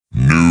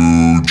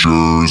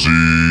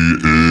Jersey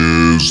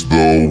is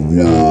the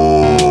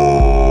world.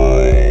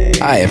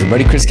 Hi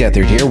everybody, Chris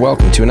Gethard here.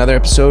 Welcome to another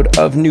episode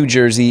of New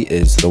Jersey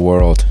is the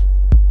World,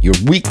 your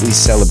weekly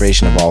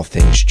celebration of all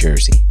things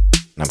Jersey.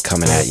 And I'm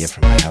coming at you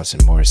from my house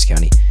in Morris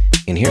County.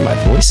 You can hear my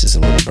voice is a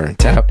little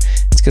burnt out.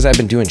 It's because I've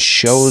been doing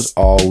shows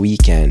all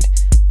weekend.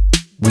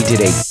 We did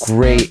a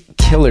great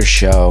killer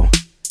show,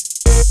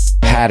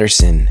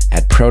 Patterson,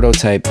 at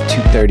Prototype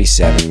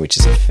 237, which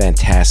is a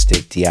fantastic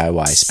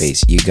DIY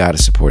space. You got to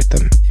support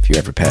them if you're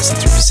ever passing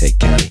through Passaic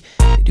County.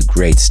 They do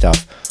great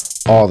stuff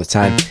all the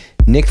time.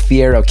 Nick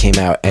Fierro came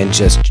out and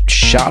just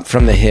shot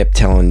from the hip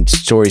telling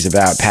stories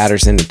about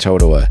Patterson and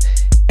Totowa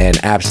and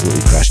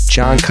absolutely crushed.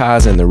 John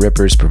Kaz and the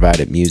Rippers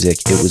provided music.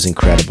 It was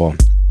incredible.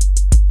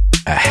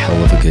 A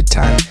hell of a good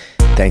time.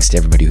 Thanks to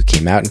everybody who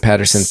came out in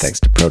Patterson. Thanks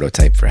to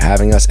Prototype for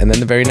having us. And then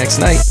the very next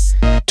night,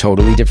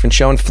 totally different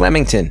show in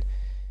Flemington.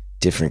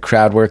 Different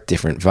crowd work,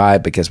 different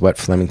vibe, because what?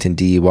 Flemington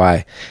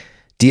DIY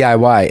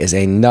is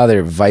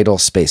another vital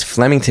space.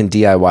 Flemington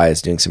DIY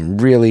is doing some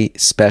really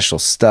special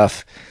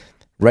stuff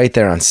right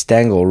there on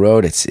Stengel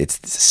Road. It's a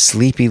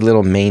sleepy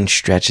little main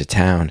stretch of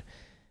town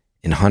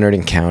in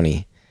Hunterdon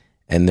County,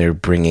 and they're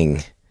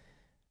bringing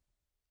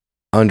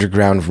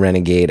underground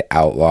renegade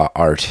outlaw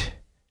art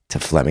to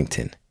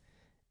Flemington.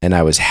 And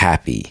I was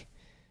happy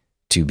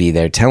to be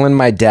there telling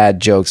my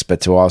dad jokes, but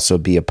to also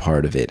be a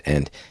part of it.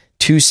 And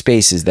two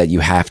spaces that you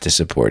have to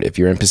support. If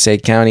you're in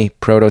Passaic County,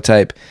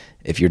 Prototype.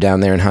 If you're down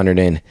there in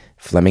Hunterdon,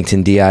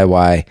 Flemington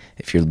DIY.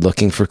 If you're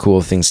looking for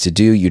cool things to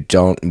do, you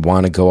don't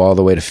want to go all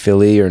the way to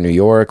Philly or New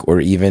York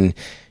or even,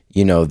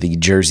 the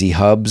Jersey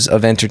hubs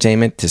of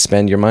entertainment to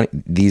spend your money.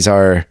 These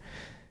are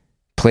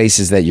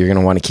places that you're going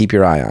to want to keep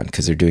your eye on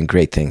because they're doing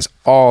great things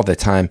all the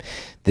time.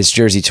 This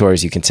Jersey tour,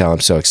 as you can tell, I'm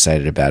so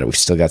excited about it. We've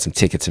still got some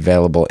tickets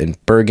available in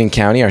Bergen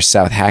County, our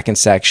South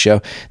Hackensack show.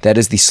 That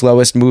is the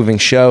slowest moving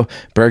show.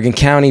 Bergen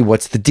County,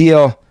 what's the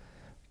deal?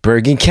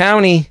 Bergen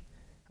County,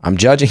 I'm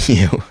judging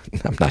you.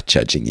 I'm not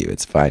judging you.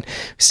 It's fine.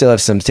 We still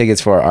have some tickets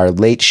for our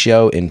late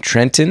show in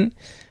Trenton.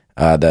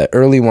 The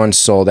early one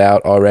sold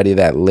out already.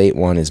 That late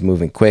one is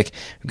moving quick.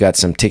 We've got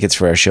some tickets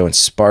for our show in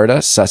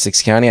Sparta,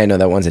 Sussex County. I know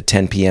that one's at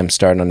 10 p.m.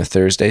 starting on a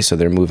Thursday, so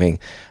they're moving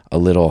a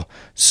little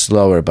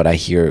slower, but I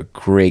hear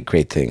great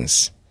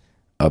things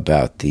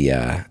about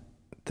the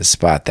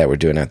spot that we're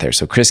doing out there.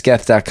 So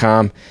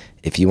chrisgeth.com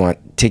if you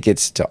want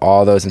tickets to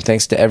all those. And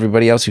thanks to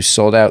everybody else who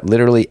sold out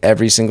literally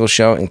every single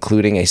show,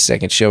 including a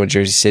second show in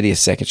Jersey City, a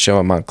second show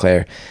in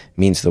Montclair.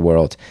 Means the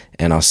world.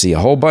 And I'll see a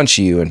whole bunch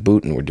of you in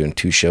Boonton. We're doing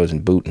 2 shows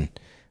in Boonton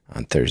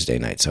on Thursday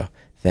night. So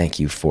thank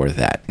you for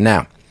that.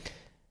 Now,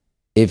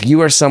 if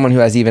you are someone who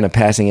has even a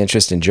passing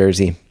interest in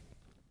Jersey,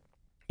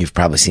 you've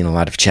probably seen a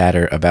lot of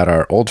chatter about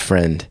our old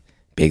friend,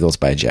 Bagels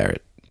by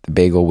Jarrett. The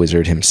bagel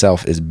wizard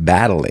himself is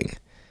battling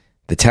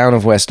the town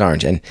of West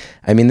Orange. And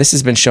I mean, this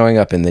has been showing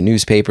up in the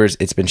newspapers.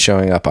 It's been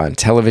showing up on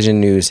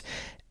television news.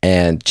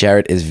 And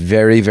Jarrett is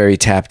very, very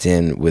tapped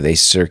in with a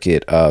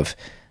circuit of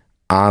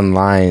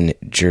online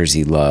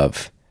Jersey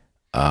love.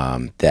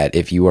 That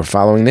if you are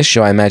following this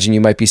show, I imagine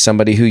you might be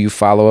somebody who you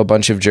follow a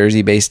bunch of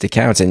Jersey-based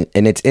accounts. And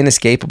it's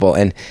inescapable.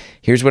 And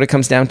here's what it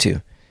comes down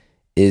to,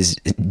 is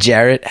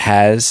Jarrett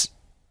has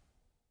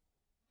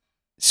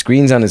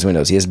screens on his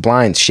windows. He has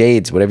blinds,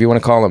 shades, whatever you want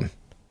to call them.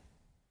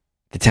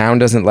 The town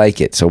doesn't like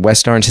it. So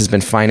West Orange has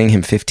been fining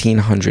him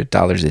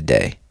 $1,500 a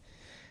day.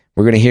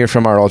 We're going to hear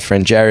from our old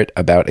friend Jarrett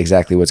about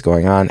exactly what's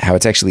going on, how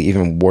it's actually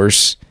even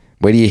worse.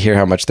 Wait till you hear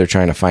how much they're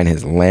trying to fine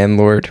his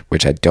landlord,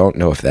 which I don't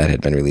know if that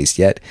had been released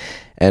yet.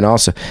 And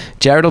also,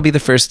 Jarrett will be the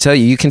first to tell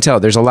you. You can tell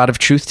there's a lot of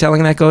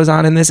truth-telling that goes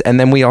on in this, and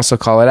then we also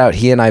call it out.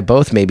 He and I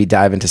both maybe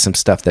dive into some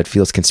stuff that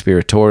feels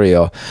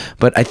conspiratorial,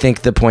 but I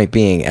think the point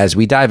being, as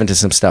we dive into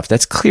some stuff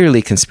that's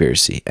clearly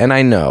conspiracy, and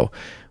I know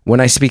when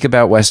I speak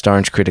about West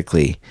Orange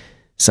critically,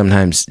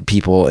 sometimes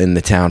people in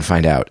the town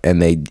find out,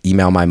 and they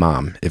email my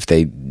mom if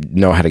they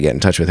know how to get in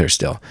touch with her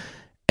still.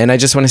 And I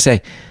just want to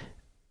say,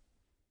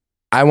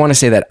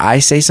 that I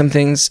say some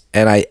things,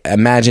 and I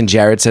imagine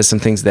Jarrett says some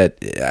things that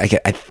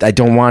I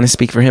don't want to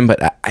speak for him,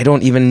 but I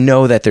don't even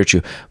know that they're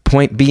true.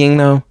 Point being,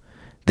 though,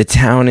 the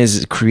town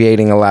is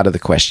creating a lot of the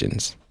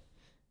questions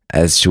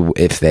as to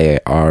if they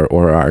are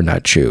or are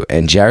not true.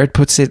 And Jarrett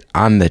puts it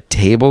on the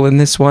table in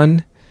this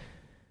one.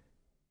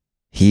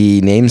 He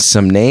names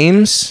some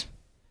names.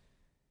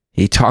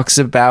 He talks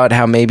about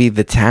how maybe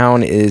the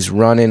town is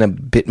run in a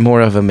bit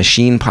more of a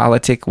machine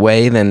politic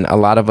way than a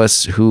lot of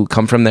us who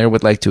come from there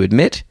would like to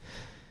admit.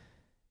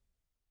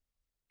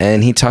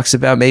 And he talks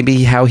about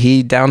maybe how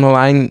he, down the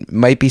line,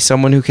 might be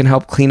someone who can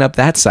help clean up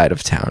that side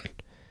of town.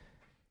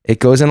 It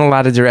goes in a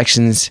lot of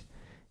directions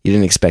you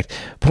didn't expect.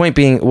 Point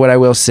being, what I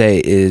will say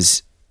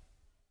is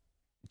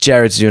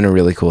Jarrett's doing a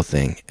really cool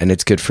thing, and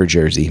it's good for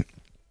Jersey.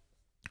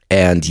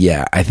 And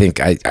yeah, I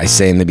think I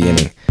say in the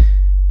beginning,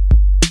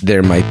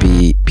 there might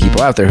be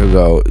people out there who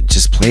go,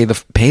 just pay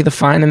the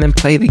fine and then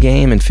play the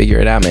game and figure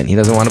it out, man. He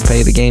doesn't want to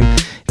play the game.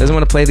 He doesn't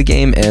want to play the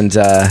game, and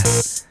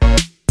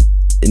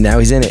now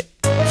he's in it.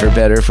 For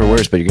better or for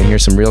worse, but you're going to hear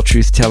some real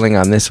truth telling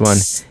on this one.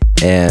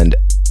 And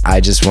I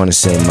just want to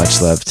say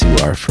much love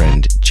to our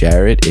friend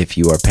Jarrett. If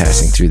you are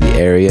passing through the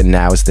area,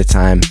 now is the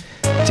time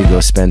to go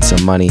spend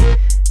some money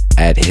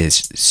at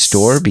his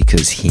store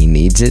because he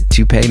needs it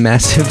to pay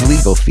massive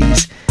legal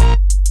fees.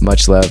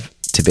 Much love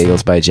to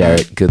Bagels by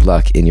Jarrett. Good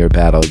luck in your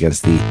battle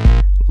against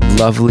the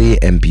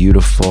lovely and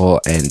beautiful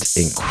and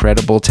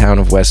incredible town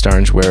of West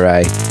Orange, where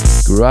I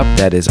grew up.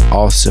 That is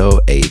also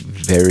a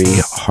very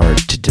hard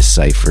to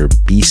decipher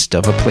beast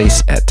of a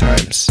place at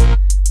times,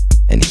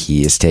 and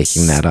he is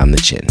taking that on the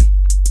chin.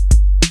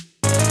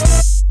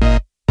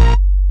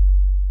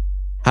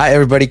 Hi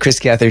everybody, Chris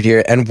Cathard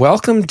here, and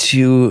welcome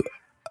to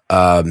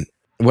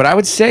what I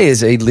would say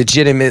is a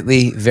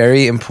legitimately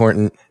very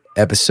important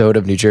episode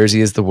of New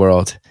Jersey is the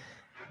World.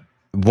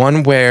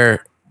 One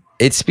where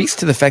it speaks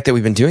to the fact that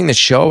we've been doing this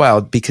show a while,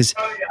 because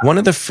one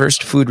of the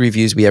first food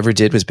reviews we ever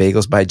did was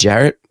Bagels by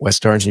Jarrett,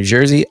 West Orange, New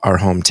Jersey, our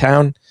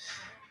hometown.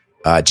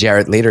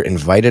 Jarrett later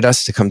invited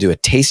us to come do a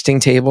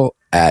tasting table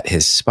at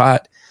his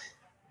spot.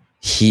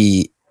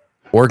 He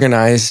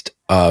organized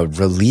a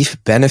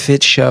relief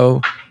benefit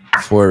show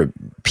for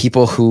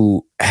people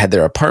who had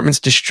their apartments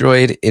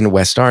destroyed in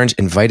West Orange,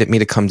 invited me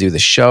to come do the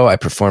show. I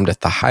performed at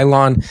the High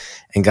Lawn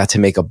and got to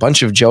make a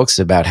bunch of jokes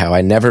about how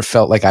I never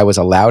felt like I was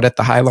allowed at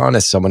the High Lawn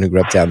as someone who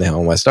grew up down the hill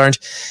in West Orange.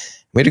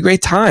 We had a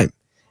great time,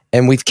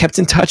 and we've kept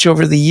in touch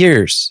over the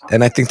years.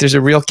 And I think there's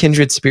a real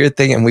kindred spirit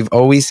thing, and we've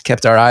always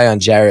kept our eye on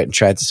Jarrett and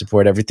tried to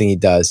support everything he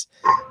does.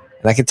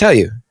 And I can tell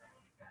you,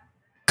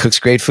 cooks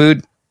great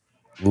food.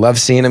 Love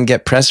seeing him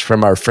get pressed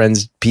from our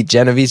friends Pete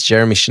Genovese,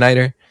 Jeremy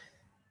Schneider.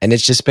 And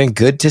it's just been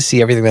good to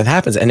see everything that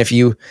happens. And if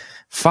you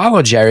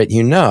follow Jarrett,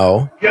 you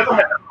know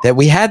that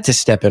we had to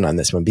step in on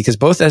this one, because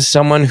both as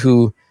someone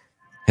who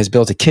has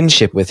built a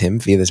kinship with him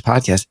via this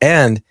podcast,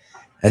 and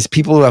as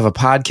people who have a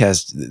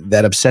podcast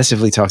that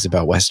obsessively talks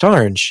about West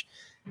Orange,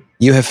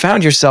 you have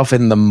found yourself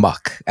in the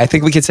muck. I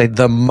think we could say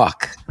the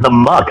muck. The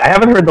muck. I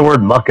haven't heard the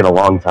word muck in a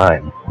long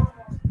time.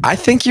 I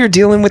think you're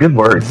dealing with Good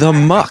word. The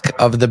muck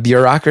of the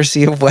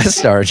bureaucracy of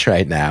West Orange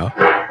right now.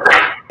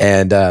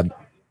 And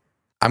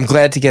I'm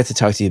glad to get to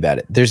talk to you about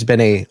it. There's been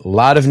a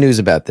lot of news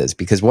about this,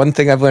 because one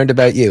thing I've learned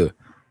about you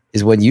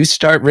is when you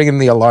start ringing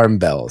the alarm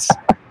bells,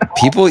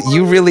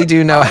 you really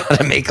do know how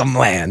to make them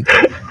land.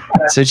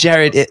 So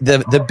Jarrett,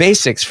 the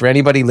basics for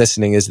anybody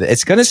listening is that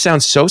it's going to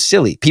sound so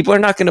silly. People are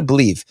not going to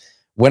believe.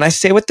 When I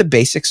say what the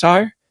basics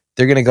are,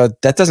 they're going to go,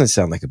 that doesn't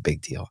sound like a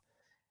big deal.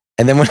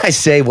 And then when I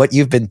say what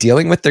you've been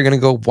dealing with, they're going to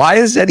go, why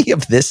is any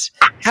of this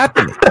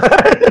happening?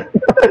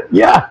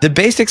 Yeah. The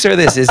basics are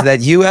this, is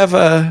that you have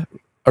a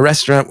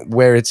restaurant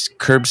where it's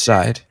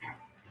curbside.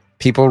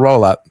 People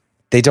roll up.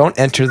 They don't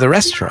enter the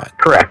restaurant.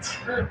 Correct.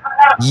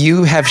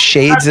 You have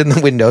shades in the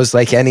windows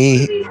like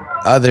any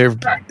other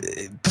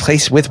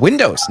place with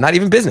windows, not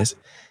even business.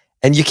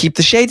 And you keep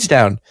the shades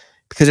down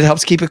because it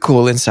helps keep it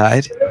cool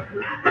inside.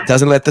 It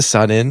doesn't let the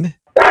sun in.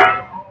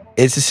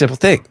 It's a simple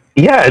thing.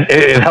 Yeah,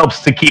 it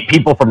helps to keep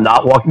people from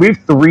not walking. We have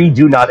 3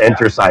 do not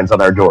enter signs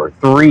on our door.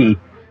 3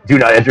 do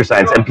not enter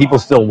signs, and people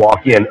still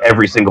walk in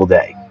every single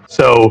day.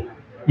 So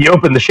you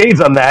open the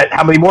shades on that,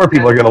 how many more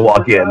people are going to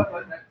walk in?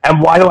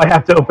 And why do I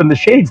have to open the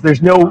shades?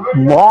 There's no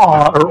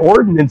law or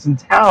ordinance in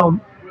town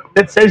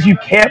that says you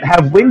can't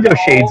have window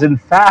shades. In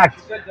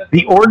fact,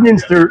 the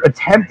ordinance they're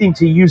attempting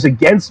to use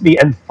against me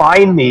and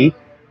fine me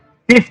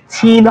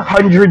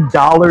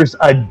 $1,500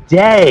 a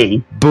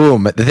day.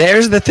 Boom.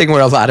 There's the thing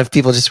where a lot of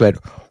people just went,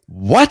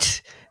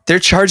 what? They're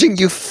charging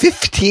you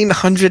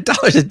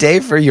 $1,500 a day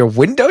for your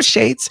window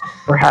shades?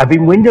 For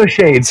having window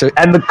shades.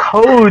 And the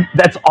code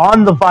that's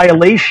on the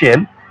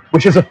violation,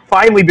 which has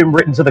finally been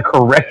written to the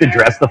correct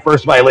address. The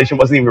first violation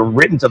wasn't even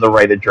written to the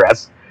right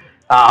address.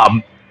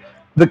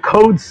 The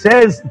code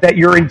says that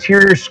your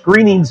interior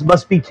screenings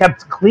must be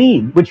kept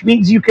clean, which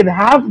means you can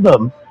have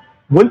them.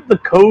 Wouldn't the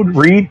code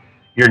read,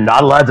 you're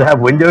not allowed to have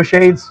window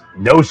shades?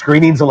 No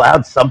screenings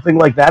allowed? Something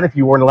like that if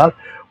you weren't allowed?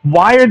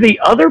 Why are the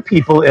other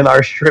people in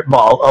our strip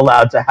mall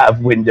allowed to have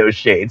window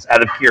shades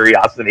out of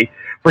curiosity?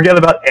 Forget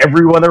about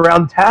everyone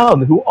around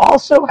town who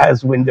also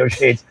has window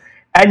shades.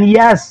 And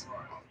yes,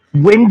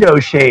 window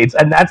shades.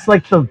 And that's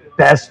like the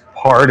best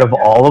part of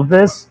all of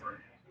this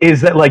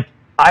is that like,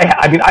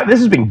 I mean, this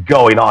has been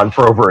going on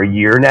for over a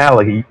year now,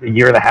 like a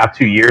year and a half,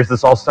 2 years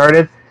this all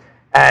started.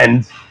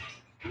 And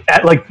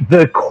at like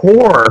the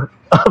core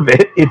of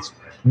it, it's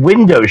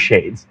window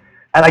shades.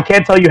 And I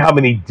can't tell you how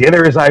many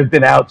dinners I've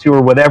been out to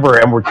or whatever,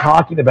 and we're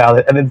talking about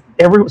it, and then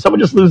someone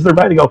just loses their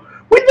mind and go,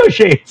 window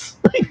shades!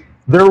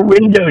 They're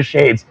window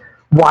shades.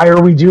 Why are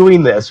we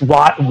doing this?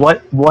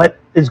 What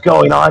is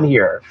going on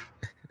here?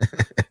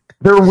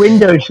 They're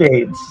window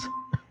shades.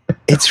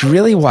 It's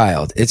really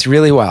wild. It's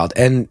really wild.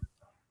 And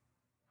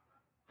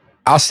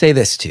I'll say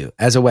this too,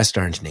 as a West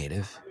Orange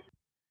native,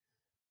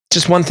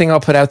 just one thing I'll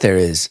put out there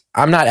is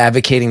I'm not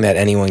advocating that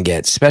anyone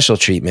gets special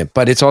treatment,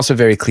 but it's also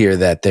very clear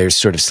that there's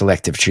sort of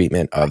selective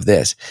treatment of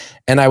this.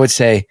 And I would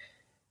say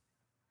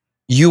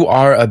you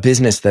are a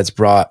business that's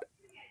brought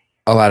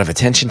a lot of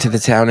attention to the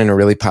town in a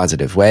really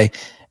positive way.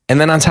 And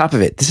then on top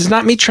of it, this is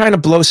not me trying to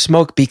blow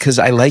smoke because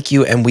I like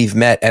you and we've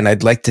met and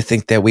I'd like to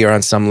think that we are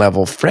on some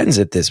level friends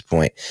at this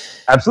point.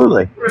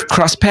 Absolutely. We've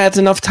crossed paths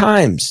enough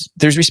times.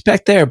 There's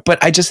respect there. But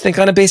I just think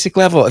on a basic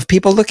level, if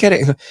people look at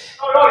it,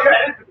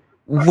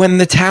 when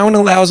the town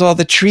allows all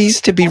the trees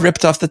to be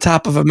ripped off the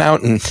top of a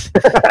mountain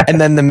and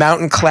then the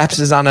mountain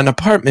collapses on an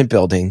apartment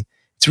building,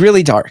 it's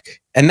really dark.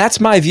 And that's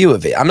my view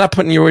of it. I'm not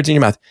putting your words in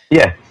your mouth.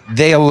 Yeah.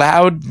 They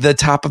allowed the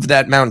top of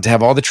that mountain to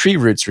have all the tree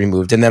roots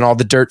removed, and then all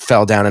the dirt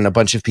fell down and a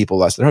bunch of people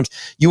lost their homes.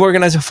 You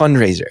organize a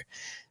fundraiser.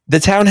 The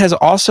town has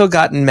also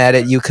gotten mad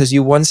at you because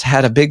you once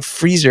had a big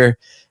freezer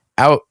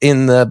out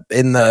in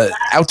the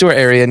outdoor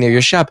area near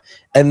your shop,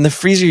 and the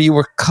freezer you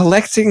were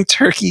collecting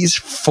turkeys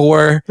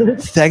for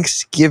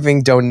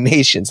Thanksgiving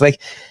donations. Like,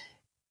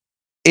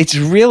 it's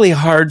really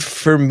hard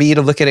for me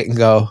to look at it and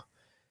go,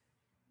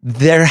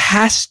 there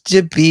has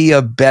to be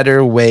a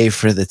better way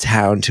for the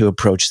town to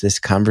approach this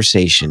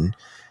conversation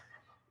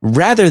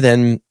rather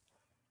than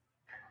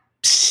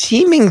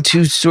seeming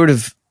to sort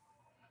of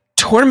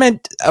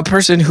torment a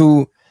person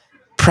who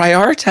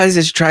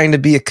prioritizes trying to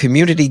be a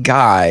community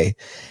guy,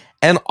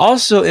 and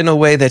also in a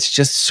way that's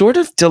just sort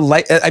of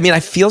I mean, I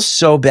feel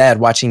so bad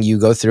watching you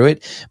go through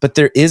it, but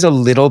there is a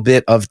little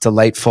bit of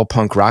delightful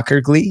punk rocker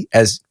glee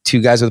as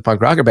two guys with a punk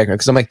rocker background.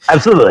 Because I'm like,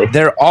 absolutely.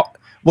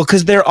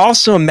 Because they're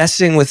also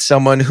messing with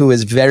someone who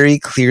is very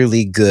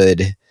clearly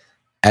good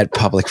at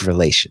public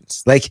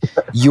relations. Like,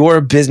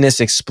 your business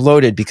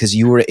exploded because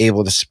you were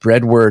able to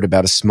spread word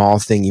about a small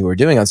thing you were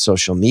doing on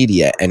social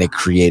media, and it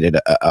created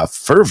a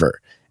fervor,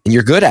 and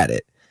you're good at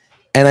it.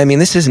 And I mean,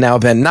 this has now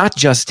been not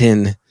just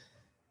in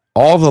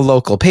all the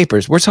local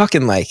papers. We're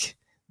talking like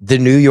the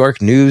New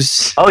York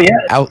news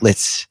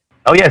outlets.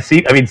 Oh, yeah.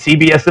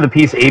 CBS did a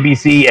piece,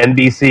 ABC,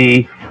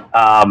 NBC.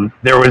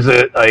 There was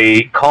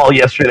a call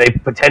yesterday,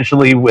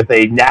 potentially with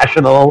a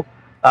national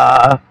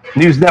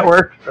news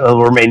network.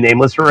 Will remain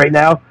nameless for right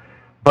now.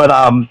 But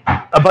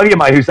a buddy of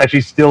mine who's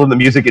actually still in the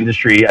music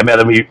industry, I met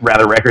him at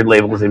Rather record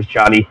label. His name's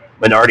Johnny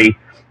Minardi.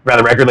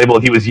 Rather record label.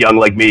 He was young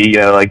like me,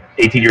 like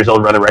 18 years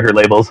old, running record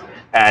labels,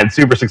 and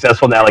super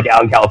successful now, like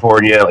out in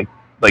California, like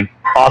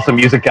awesome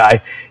music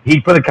guy. He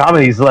put a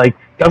comment. He's like,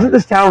 doesn't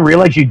this town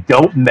realize you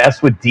don't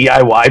mess with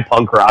DIY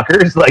punk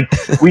rockers? Like,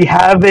 we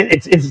have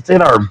it. It's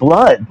in our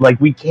blood. Like,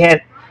 we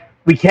can't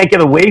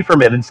get away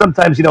from it. And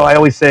sometimes, I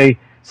always say,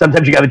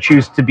 sometimes you got to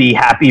choose to be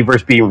happy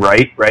versus being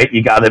right.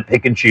 You got to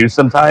pick and choose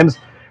sometimes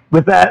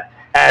with that.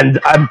 And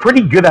I'm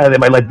pretty good at it in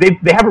my life.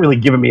 They haven't really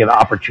given me an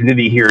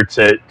opportunity here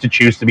to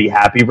choose to be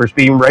happy versus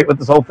being right with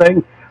this whole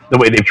thing, the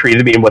way they've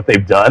treated me and what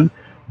they've done.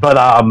 But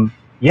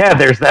yeah,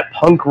 there's that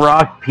punk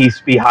rock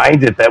piece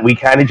behind it that we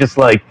kind of just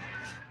like.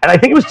 And I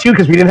think it was too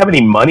because we didn't have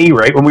any money,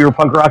 right, when we were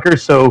punk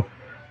rockers. So,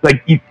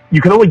 like, you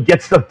could only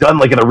get stuff done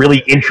like in a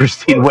really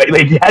interesting way.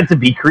 Like, you had to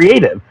be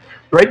creative,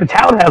 right? The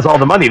town has all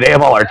the money; they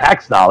have all our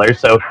tax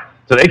dollars, so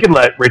they can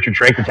let Richard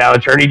Trank, the town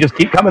attorney, just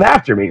keep coming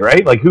after me,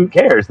 right? Like, who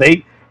cares?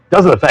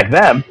 Doesn't affect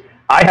them.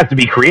 I have to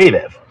be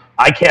creative.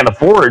 I can't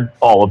afford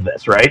all of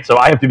this, right? So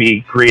I have to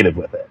be creative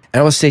with it. And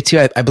I will say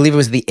too, I believe it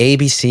was the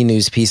ABC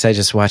News piece. I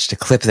just watched a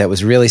clip that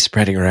was really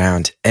spreading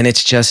around, and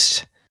it's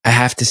just, I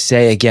have to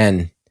say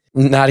again,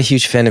 not a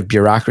huge fan of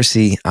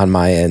bureaucracy on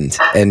my end.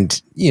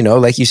 And,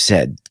 like you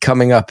said,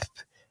 coming up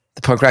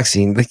the punk rock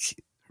scene, like,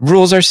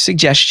 rules are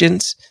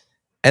suggestions,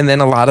 and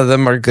then a lot of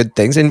them are good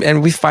things.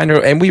 And we find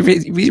and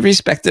we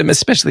respect them,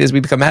 especially as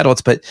we become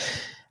adults. But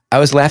I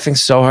was laughing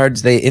so hard.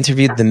 They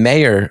interviewed the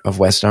mayor of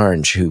West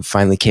Orange, who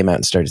finally came out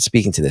and started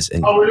speaking to this.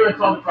 And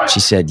she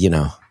said,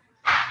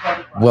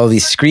 well,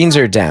 these screens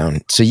are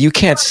down, so you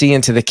can't see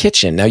into the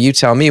kitchen. Now, you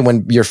tell me,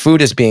 when your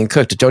food is being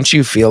cooked, don't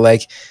you feel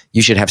like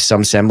you should have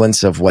some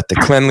semblance of what the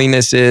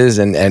cleanliness is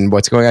and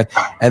what's going on?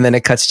 And then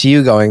it cuts to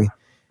you going,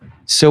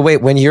 so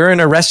wait, when you're in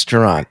a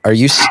restaurant, are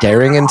you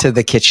staring into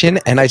the kitchen?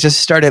 And I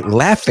just started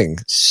laughing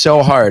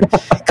so hard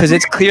because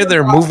it's clear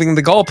they're moving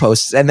the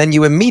goalposts. And then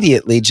you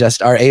immediately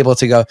just are able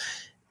to go,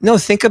 no,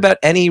 think about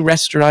any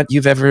restaurant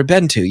you've ever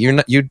been to.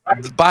 You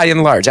by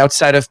and large,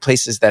 outside of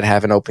places that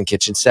have an open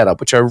kitchen setup,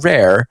 which are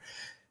rare,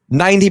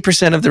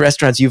 90% of the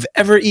restaurants you've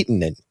ever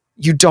eaten in,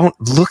 you don't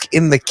look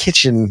in the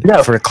kitchen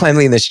for a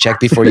cleanliness check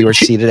before you are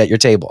seated at your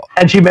table.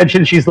 And she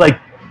mentioned, she's like,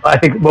 I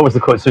think, what was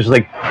the quote? So she's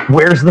like,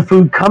 where's the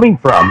food coming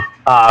from?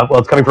 Well,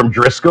 it's coming from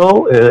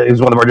Driscoll. It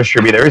was one of our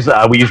distributors.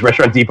 We use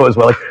Restaurant Depot as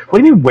well. Like, what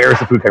do you mean, where's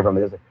the food coming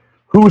from? Like,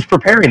 who's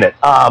preparing it?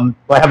 Well,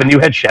 I have a new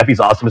head chef. He's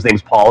awesome. His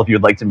name's Paul, if you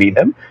would like to meet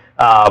him.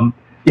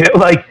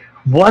 Like,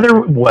 what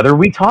are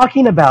we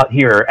talking about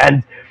here?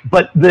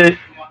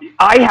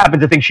 I happen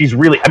to think she's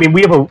really,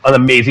 we have an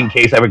amazing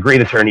case. I have a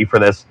great attorney for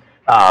this.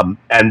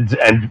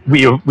 And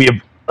we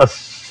have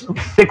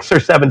 6 or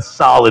 7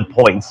 solid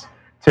points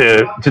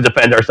to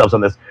defend ourselves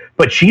on this.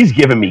 But she's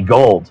given me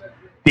gold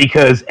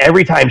because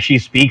every time she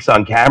speaks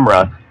on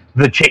camera,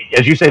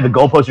 as you say, the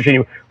goalposts are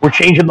changing. We're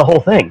changing the whole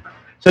thing.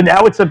 So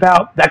now it's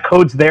about that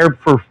code's there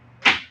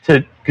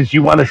because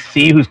you want to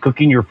see who's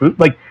cooking your food.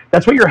 Like,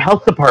 that's what your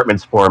health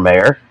department's for,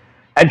 Mayor.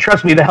 And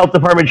trust me, the health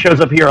department shows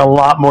up here a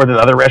lot more than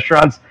other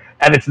restaurants.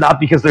 And it's not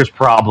because there's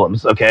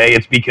problems, okay?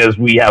 It's because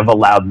we have a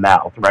loud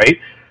mouth, right?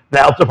 The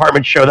health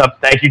department showed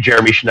up. Thank you,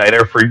 Jeremy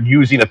Schneider, for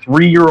using a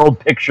 3-year-old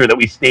picture that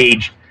we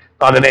staged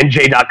on an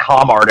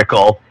NJ.com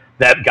article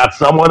that got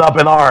someone up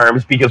in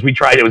arms because we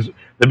tried, it was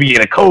the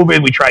beginning of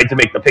COVID, we tried to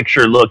make the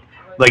picture look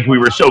like we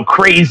were so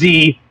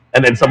crazy.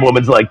 And then some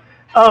woman's like,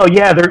 oh,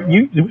 yeah,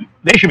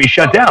 they should be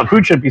shut down.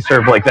 Food shouldn't be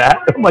served like that.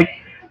 I'm like,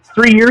 it's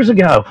 3 years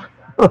ago.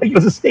 Like, it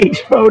was a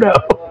staged photo.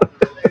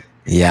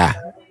 Yeah.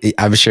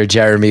 I'm sure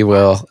Jeremy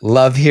will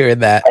love hearing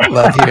that.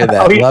 Love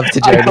to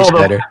Jeremy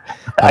Schneider.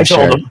 I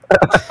told him.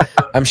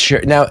 I'm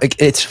sure. Now,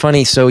 it's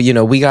funny. So,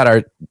 we got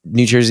our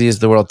New Jersey is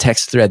the World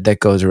text thread that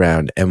goes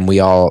around, and we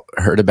all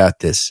heard about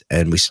this,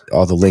 and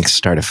all the links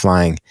started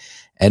flying.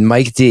 And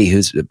Mike D,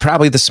 who's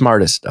probably the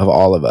smartest of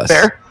all of us,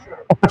 Fair.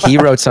 He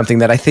wrote something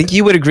that I think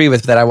you would agree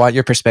with, that I want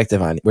your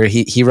perspective on, where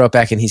he wrote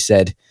back and he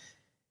said,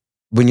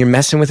 when you're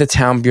messing with a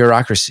town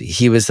bureaucracy,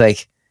 he was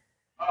like,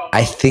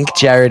 I think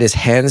Jarrett is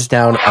hands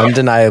down,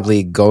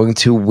 undeniably going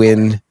to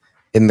win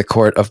in the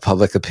court of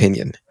public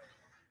opinion.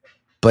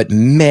 But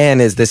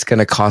man, is this going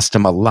to cost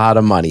him a lot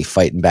of money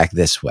fighting back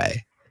this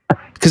way.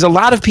 Because a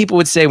lot of people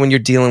would say when you're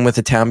dealing with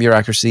a town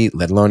bureaucracy,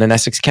 let alone in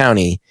Essex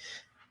County,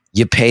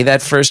 you pay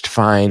that first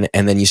fine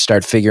and then you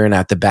start figuring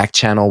out the back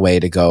channel way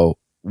to go,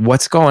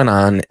 what's going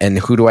on and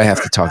who do I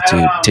have to talk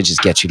to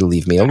just get you to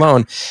leave me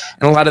alone?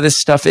 And a lot of this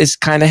stuff is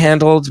kind of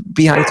handled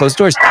behind closed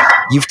doors.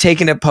 You've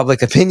taken a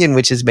public opinion,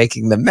 which is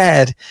making them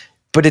mad,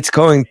 but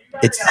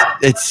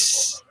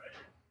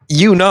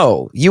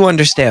you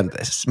understand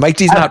this. Mike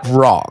D's not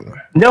wrong.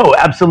 No,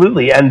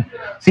 absolutely. And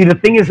see, the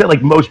thing is that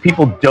like most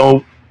people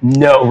don't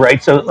know,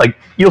 right? So like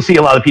you'll see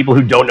a lot of people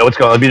who don't know what's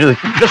going on.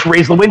 Just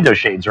raise the window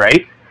shades,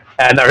 right?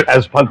 And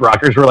as punk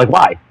rockers, we're like,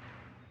 why?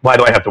 Why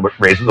do I have to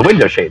raise the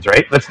window shades,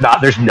 right?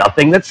 There's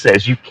nothing that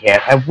says you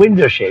can't have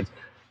window shades.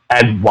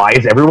 And why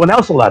is everyone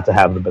else allowed to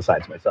have them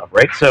besides myself,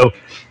 right? So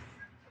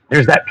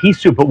there's that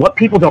piece too. But what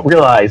people don't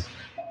realize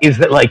is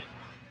that like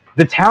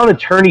the town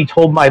attorney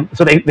told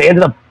so they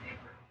ended up,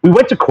 we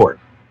went to court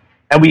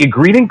and we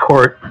agreed in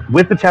court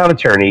with the town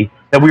attorney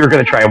that we were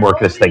going to try and work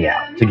this thing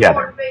out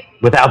together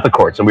without the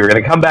courts. And we were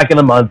going to come back in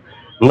a month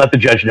and let the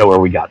judge know where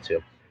we got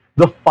to.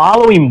 The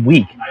following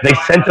week, they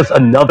sent us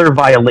another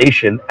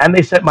violation, and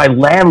they sent my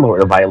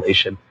landlord a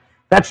violation.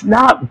 That's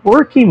not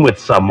working with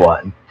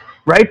someone,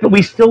 right? But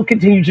we still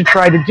continue to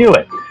try to do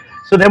it.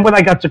 So then when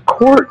I got to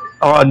court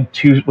on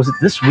Tuesday, was it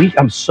this week?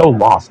 I'm so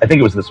lost. I think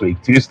it was this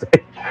week, Tuesday.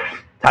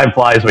 Time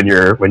flies when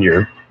you're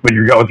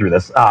going through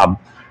this.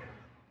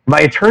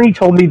 My attorney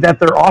told me that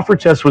their offer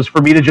to us was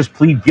for me to just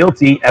plead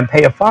guilty and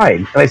pay a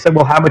fine. And I said,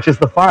 well, how much is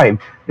the fine?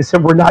 They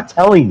said, we're not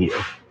telling you.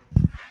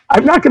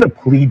 I'm not going to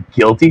plead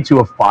guilty to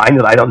a fine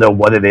that I don't know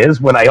what it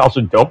is when I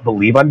also don't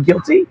believe I'm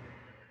guilty.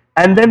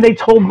 And then they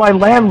told my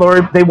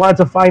landlord they wanted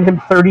to fine him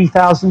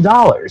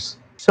 $30,000.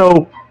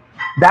 So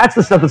that's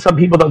the stuff that some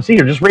people don't see.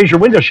 Or just raise your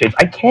window shades.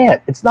 I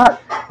can't.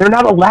 They're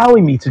not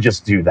allowing me to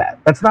just do that.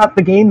 That's not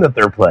the game that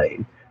they're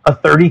playing. A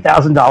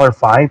 $30,000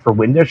 fine for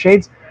window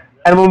shades.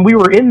 And when we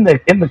were in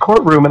the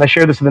courtroom, and I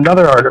shared this with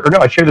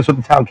I shared this with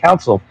the town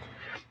council.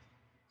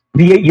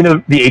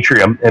 The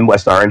atrium in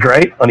West Orange,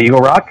 right? On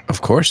Eagle Rock?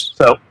 Of course.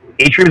 So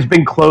atrium's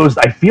been closed,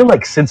 I feel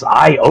like since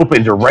I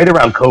opened, or right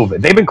around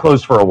COVID. They've been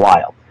closed for a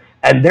while.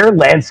 And their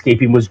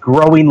landscaping was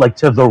growing like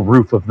to the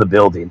roof of the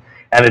building.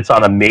 And it's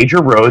on a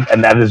major road,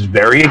 and that is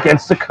very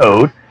against the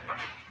code.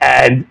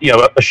 And,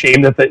 a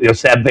shame that,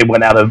 sad they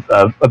went out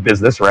of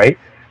business, right?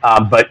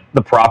 But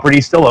the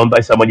property's still owned by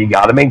someone, you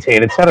got to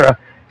maintain, etc.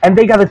 And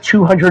they got a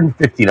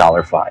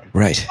 $250 fine.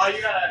 Right.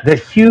 The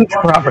huge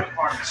property.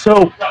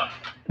 So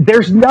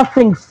there's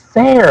nothing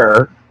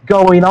fair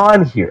going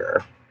on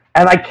here.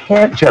 And I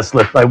can't just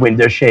lift my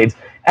window shades.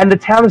 And the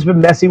town has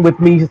been messing with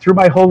me through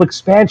my whole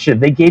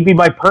expansion. They gave me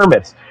my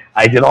permits.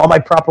 I did all my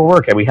proper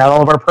work, and we had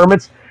all of our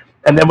permits.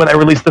 And then when I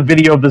released the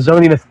video of the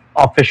zoning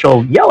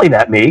official yelling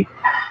at me,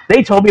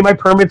 they told me my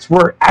permits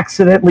were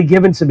accidentally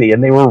given to me,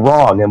 and they were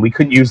wrong, and we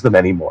couldn't use them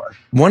anymore.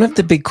 One of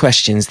the big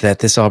questions that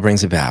this all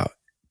brings about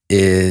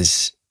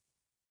is,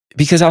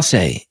 because I'll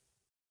say,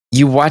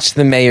 you watch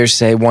the mayor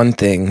say one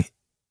thing,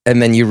 and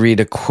then you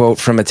read a quote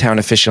from a town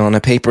official in a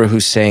paper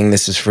who's saying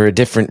this is for a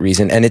different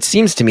reason. And it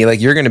seems to me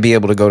like you're going to be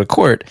able to go to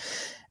court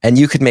and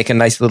you could make a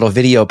nice little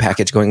video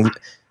package going,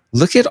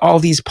 look at all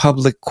these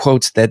public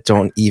quotes that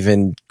don't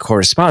even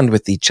correspond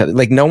with each other.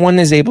 Like no one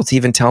is able to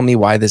even tell me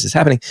why this is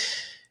happening.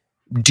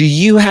 Do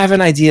you have an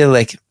idea?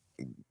 Like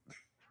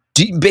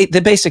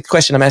the basic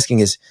question I'm asking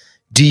is,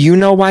 do you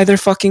know why they're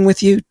fucking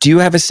with you? Do you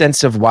have a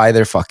sense of why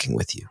they're fucking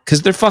with you?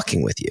 Because they're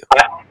fucking with you.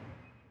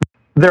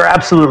 They're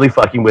absolutely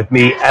fucking with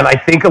me, and I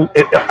think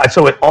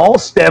it all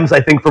stems,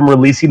 I think, from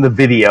releasing the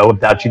video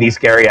about Janice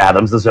Gary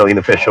Adams, the zoning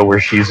official, where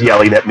she's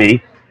yelling at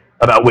me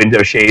about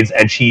window shades,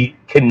 and she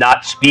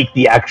cannot speak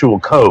the actual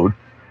code.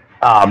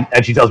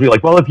 And she tells me,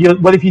 like, well,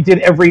 what if you did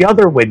every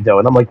other window?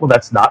 And I'm like, well,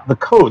 that's not the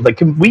code. Like,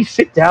 can we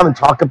sit down and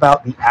talk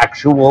about the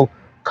actual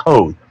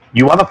code?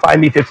 You want to fine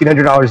me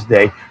 $1,500 a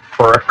day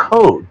for a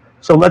code.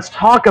 So let's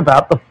talk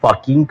about the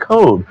fucking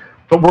code.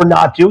 but we're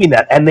not doing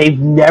that. And they've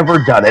never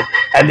done it,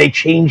 and they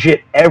change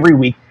it every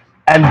week.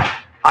 And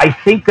I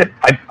think that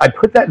I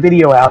put that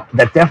video out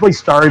that definitely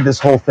started this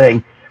whole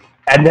thing,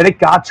 and then it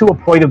got to a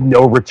point of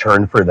no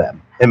return for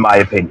them, in my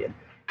opinion.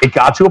 It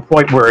got to a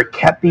point where it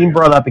kept being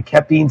brought up, it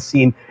kept being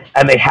seen,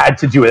 and they had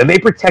to do it. And they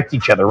protect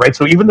each other, right?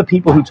 So even the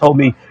people who told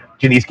me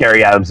Janice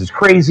Gary Adams is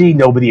crazy,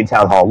 nobody in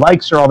town hall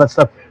likes her, all that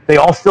stuff, they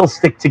all still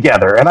stick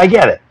together. And I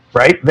get it,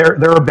 right? They're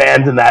a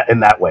band in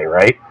that way,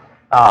 right?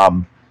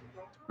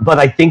 But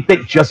I think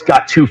that just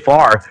got too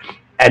far.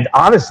 And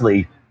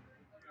honestly,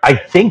 I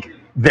think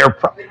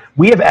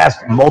we have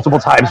asked multiple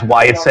times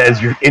why it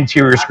says your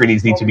interior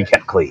screenings need to be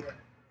kept clean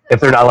if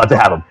they're not allowed to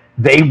have them.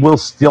 They will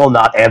still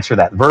not answer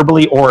that,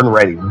 verbally or in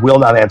writing, will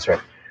not answer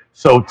it.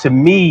 So to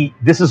me,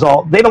 this is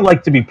all, they don't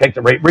like to be picked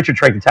on, right? Richard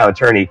Trenk, the town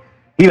attorney,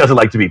 he doesn't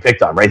like to be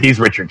picked on, right? He's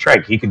Richard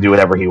Trenk. He can do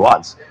whatever he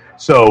wants.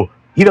 So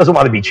he doesn't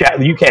want to be,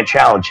 you can't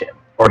challenge him,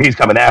 or he's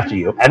coming after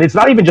you. And it's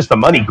not even just a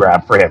money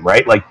grab for him,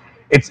 right? Like,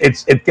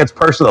 it gets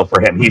personal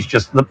for him. He's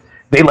just,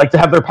 they like to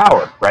have their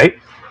power, right?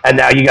 And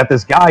now you got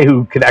this guy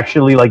who can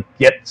actually like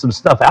get some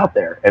stuff out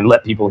there and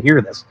let people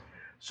hear this.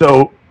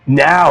 So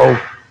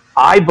now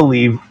I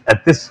believe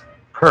at this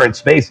current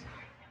space,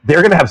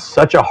 they're going to have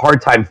such a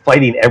hard time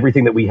fighting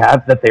everything that we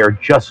have that they are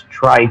just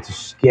trying to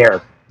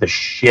scare the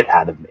shit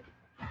out of me.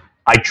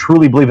 I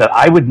truly believe that.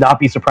 I would not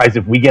be surprised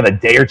if we get a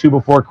day or two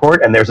before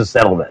court and there's a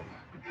settlement.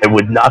 It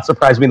would not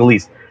surprise me in the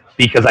least,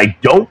 because I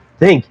don't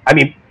think, I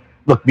mean,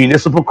 look,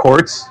 municipal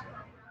courts,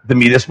 the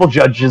municipal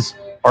judges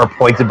are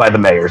appointed by the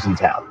mayors in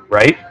town,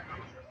 right?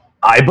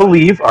 I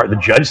believe, the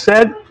judge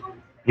said,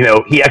 you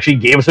know, he actually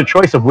gave us a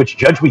choice of which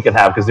judge we could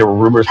have, because there were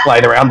rumors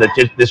flying around that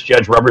this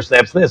judge rubber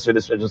stamps this or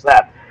this judge is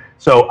that.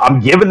 So I'm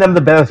giving them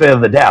the benefit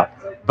of the doubt.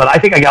 But I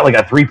think I got like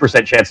a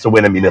 3% chance to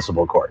win a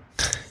municipal court,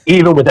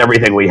 even with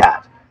everything we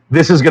have.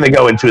 This is going to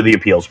go into the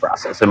appeals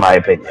process, in my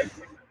opinion.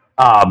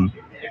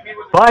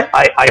 But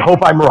I hope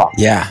I'm wrong.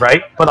 Yeah.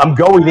 Right? But I'm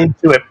going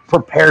into it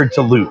prepared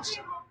to lose.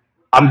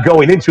 I'm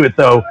going into it,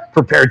 though,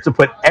 prepared to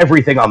put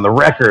everything on the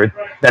record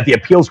that the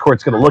appeals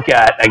court's going to look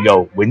at and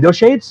go, window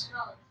shades?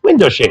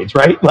 Window shades,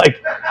 right?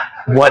 Like,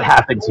 what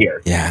happens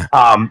here? Yeah.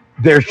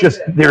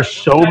 There's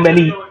so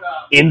many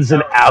ins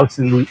and outs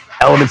and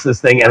elements of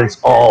this thing, and it's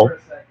all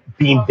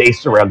being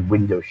based around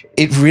window shades.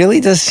 It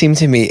really does seem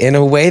to me in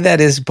a way that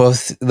is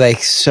both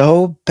like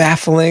so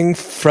baffling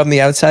from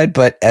the outside,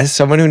 but as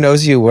someone who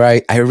knows you,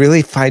 where I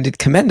really find it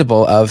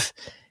commendable of,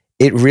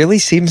 it really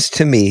seems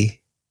to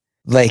me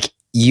like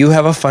you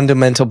have a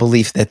fundamental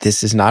belief that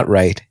this is not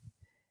right,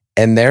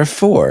 and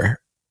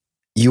therefore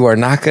you are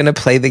not going to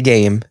play the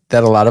game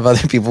that a lot of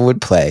other people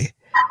would play,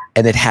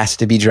 and it has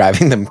to be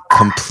driving them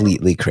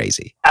completely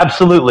crazy.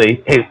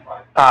 Absolutely. Hey,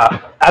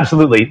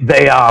 absolutely.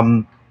 They,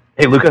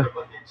 hey, Luca,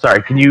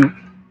 sorry, can you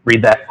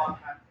read that?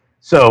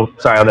 So,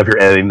 sorry, I don't know if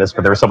you're editing this,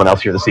 but there was someone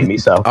else here to see me,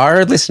 so.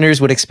 Our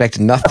listeners would expect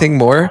nothing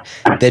more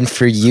than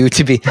for you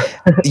to be,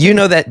 you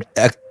know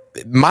that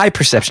my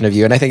perception of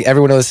you, and I think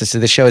everyone who listens to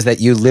the show, is that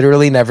you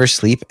literally never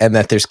sleep and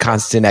that there's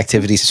constant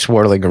activity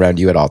swirling around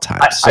you at all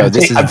times. So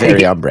this is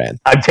very on brand.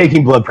 I'm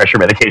taking blood pressure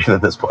medication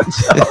at this point.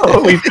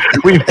 So we've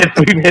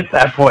hit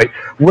that point.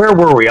 Where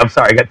were we? I'm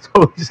sorry. I got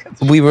totally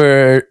We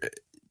were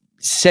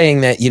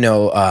saying that, you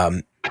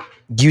know,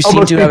 you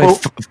seem to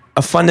have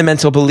a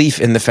fundamental belief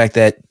in the fact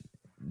that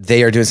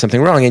they are doing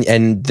something wrong.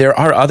 And there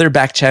are other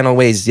back channel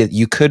ways that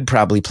you could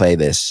probably play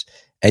this,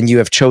 and you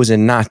have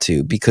chosen not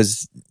to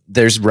because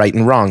there's right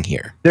and wrong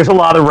here. There's a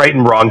lot of right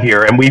and wrong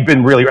here. And we've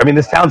been really, I mean,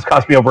 this town's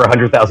cost me over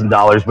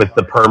 $100,000 with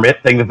the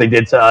permit thing that they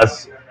did to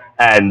us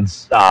and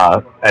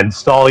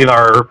stalling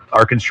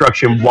our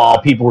construction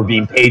while people were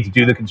being paid to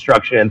do the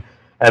construction,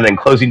 and then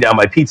closing down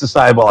my pizza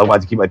side while I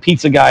wanted to keep my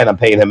pizza guy, and I'm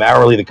paying him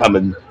hourly to come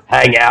and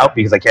hang out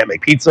because I can't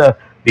make pizza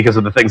because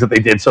of the things that they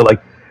did. So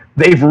like,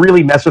 they've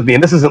really messed with me,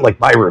 and this isn't like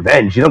my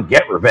revenge. You don't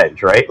get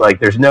revenge, right? Like,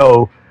 there's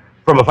no,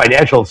 from a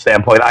financial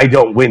standpoint, I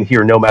don't win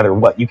here no matter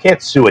what. You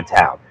can't sue a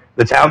town.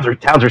 The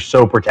towns are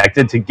so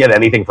protected. To get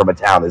anything from a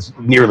town is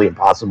nearly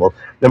impossible,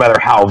 no matter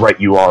how right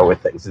you are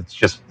with things. It's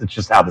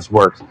just how this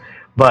works.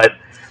 But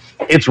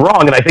it's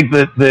wrong, and I think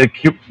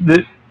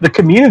the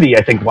community,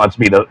 I think, wants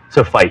me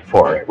to fight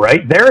for it.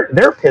 Right?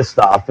 They're pissed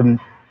off, and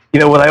you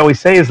know what I always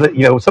say is that,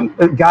 you know,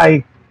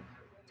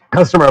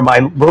 customer of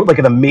mine wrote like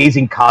an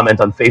amazing comment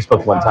on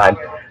Facebook one time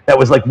that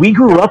was like, we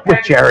grew up with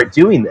Jarrett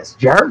doing this.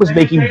 Jarrett was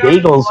making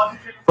bagels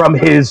from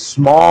his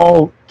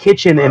small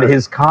kitchen in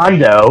his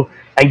condo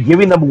and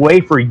giving them away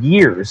for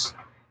years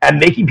and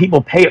making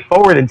people pay it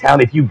forward in town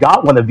if you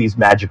got one of these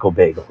magical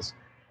bagels.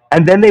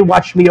 And then they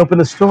watched me open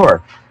the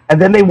store.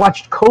 And then they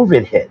watched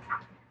COVID hit.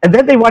 And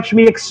then they watched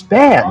me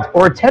expand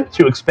or attempt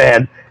to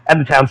expand, and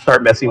the town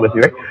start messing with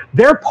me. Right?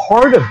 They're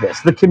part of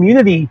this. The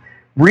community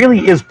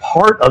really is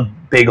part of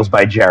Bagels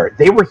by Jarrett.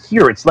 They were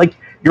here. It's like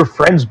your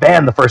friend's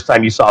band the first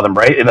time you saw them,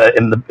 right?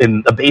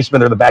 In a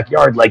basement or the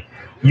backyard. Like,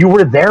 you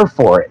were there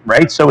for it,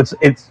 right? So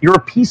it's you're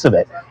a piece of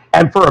it.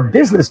 And for a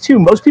business too,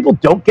 most people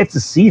don't get to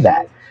see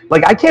that.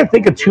 Like, I can't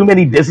think of too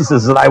many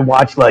businesses that I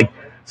watched, like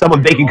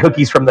someone baking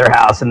cookies from their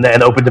house and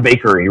then opened a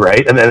bakery,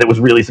 right? And then it was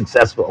really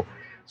successful.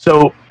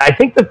 So I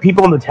think the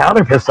people in the town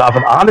are pissed off.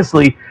 And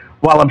honestly,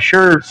 while I'm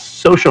sure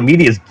social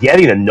media is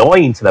getting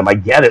annoying to them, I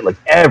get it. Like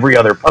every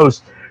other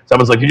post,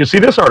 someone's like, "Did you see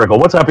this article?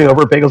 What's happening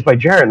over at Bagels by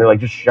Jarrett?" And they're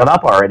like, "Just shut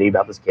up already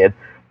about this kid."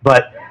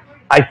 But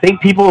I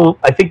think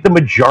the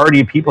majority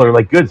of people are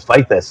like, "Good,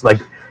 fight this."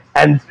 Like,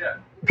 and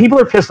people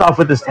are pissed off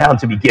with this town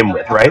to begin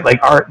with, right? Like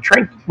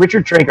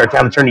Richard Trank, our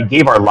town attorney,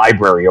 gave our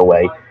library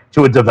away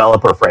to a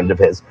developer friend of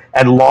his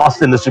and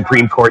lost in the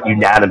Supreme Court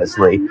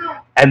unanimously.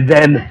 And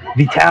then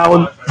the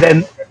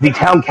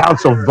town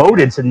council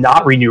voted to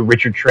not renew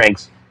Richard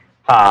Trank's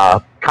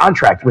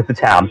contract with the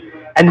town.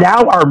 And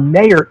now our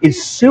mayor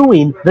is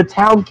suing the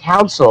town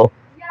council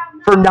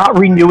for not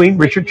renewing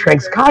Richard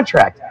Trank's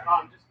contract.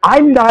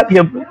 I'm not,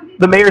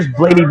 the mayor's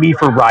blaming me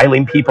for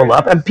riling people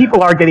up, and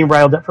people are getting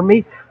riled up for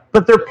me,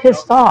 but they're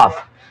pissed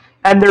off.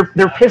 And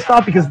they're pissed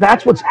off because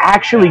that's what's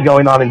actually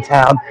going on in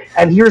town.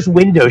 And here's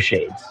window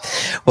shades.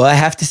 Well, I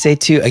have to say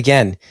too,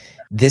 again,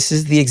 this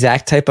is the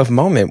exact type of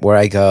moment where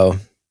I go,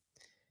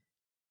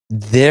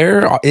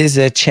 there is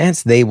a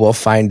chance they will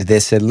find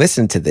this and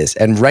listen to this.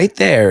 And right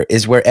there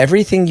is where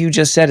everything you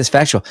just said is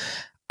factual.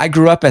 I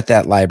grew up at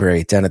that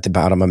library down at the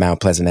bottom of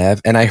Mount Pleasant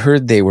Ave, and I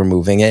heard they were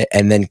moving it.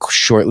 And then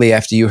shortly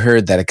after you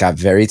heard that, it got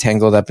very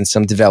tangled up in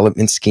some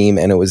development scheme,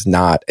 and it was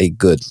not a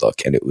good look.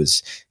 And it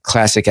was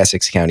classic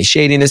Essex County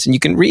shadiness. And you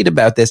can read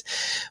about this.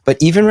 But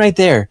even right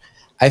there,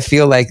 I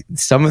feel like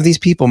some of these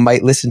people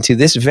might listen to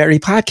this very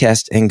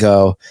podcast and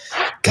go,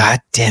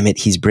 God damn it,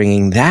 he's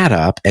bringing that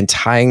up and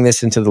tying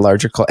this into the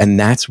larger call. And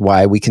that's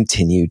why we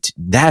continue to,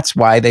 that's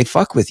why they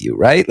fuck with you,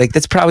 right? Like,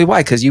 that's probably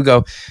why, because you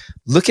go,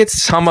 look at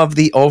some of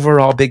the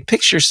overall big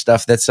picture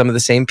stuff that some of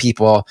the same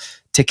people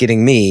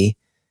ticketing me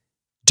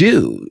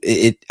do.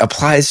 It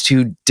applies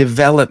to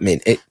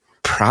development. It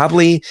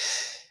probably,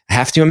 I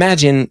have to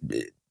imagine,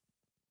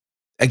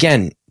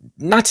 again,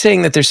 not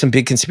saying that there's some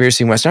big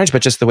conspiracy in West Orange,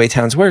 but just the way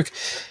towns work.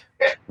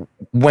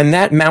 When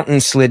that mountain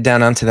slid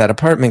down onto that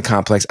apartment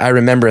complex, I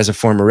remember as a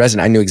former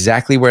resident, I knew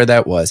exactly where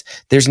that was.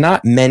 There's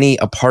not many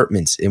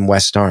apartments in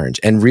West Orange,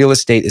 and real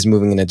estate is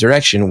moving in a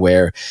direction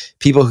where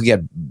people who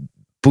get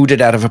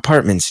booted out of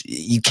apartments,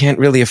 you can't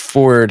really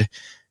afford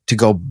to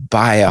go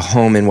buy a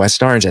home in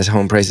West Orange as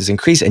home prices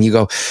increase. And you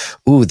go,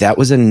 ooh, that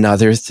was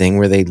another thing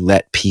where they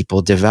let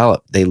people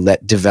develop. They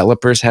let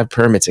developers have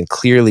permits, and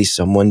clearly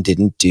someone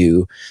didn't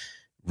do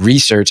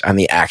research on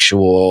the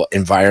actual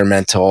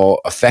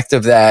environmental effect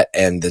of that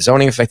and the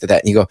zoning effect of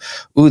that. And you go,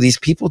 ooh, these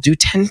people do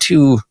tend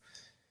to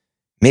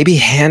maybe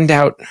hand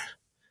out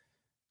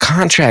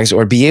contracts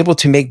or be able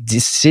to make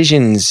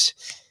decisions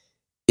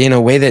in a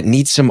way that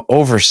needs some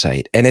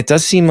oversight. And it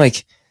does seem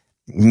like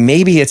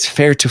maybe it's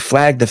fair to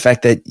flag the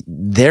fact that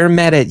they're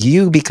mad at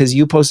you because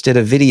you posted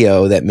a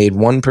video that made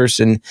one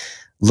person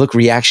look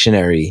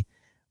reactionary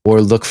or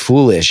look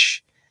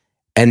foolish.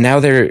 And now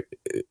they're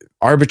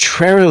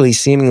arbitrarily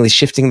seemingly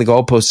shifting the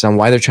goalposts on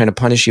why they're trying to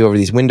punish you over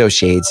these window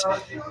shades.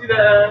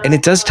 And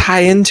it does tie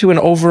into an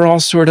overall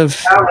sort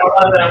of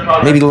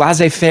maybe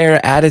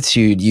laissez-faire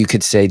attitude, you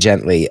could say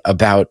gently,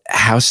 about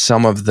how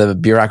some of the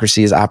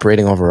bureaucracy is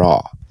operating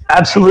overall.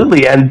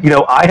 Absolutely. And,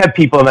 I have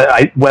people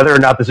that whether or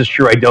not this is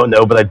true, I don't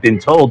know, but I've been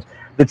told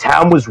the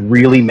town was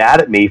really mad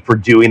at me for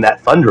doing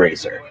that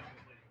fundraiser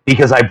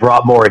because I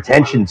brought more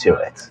attention to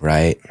it.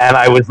 Right. And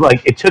I was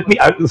like, it took me,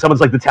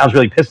 someone's like, the town's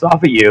really pissed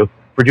off at you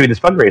for doing this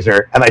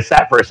fundraiser. And I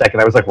sat for a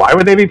second. I was like, why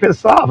would they be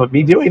pissed off at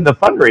me doing the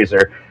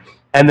fundraiser?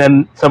 And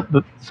then some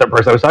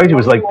person I was talking to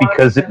was like,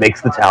 because it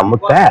makes the town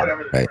look bad.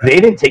 Right. They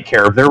didn't take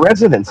care of their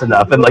residents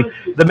enough. And like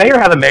the mayor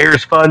had a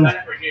mayor's fund,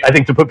 I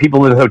think, to put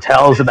people in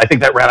hotels. And I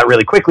think that ran out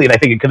really quickly. And I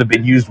think it could have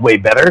been used way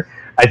better.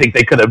 I think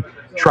they could have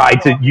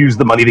tried to use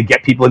the money to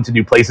get people into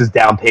new places,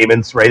 down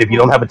payments, right? If you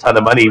don't have a ton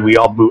of money,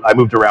 I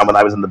moved around when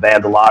I was in the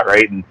band a lot,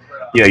 right? And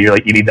you're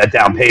like, you need that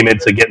down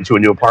payment to get into a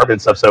new apartment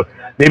and stuff. So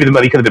maybe the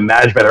money could have been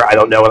managed better. I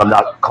don't know, and I'm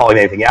not calling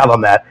anything out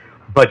on that.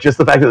 But just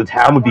the fact that the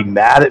town would be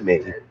mad at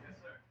me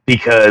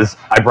because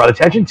I brought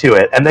attention to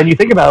it. And then you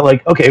think about it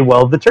like, okay,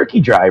 well, the turkey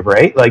drive,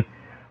 right? Like,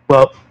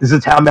 well, is the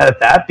town mad at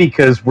that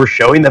because we're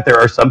showing that there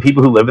are some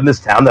people who live in this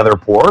town that are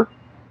poor,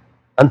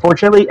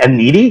 unfortunately, and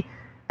needy,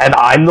 and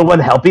I'm the one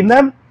helping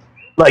them?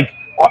 Like,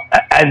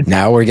 and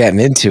now we're getting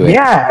into it.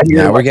 Yeah.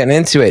 Now we're getting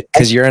into it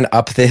because you're an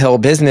up the hill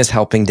business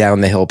helping down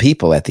the hill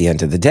people at the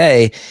end of the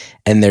day.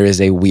 And there is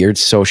a weird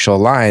social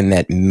line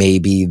that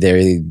maybe there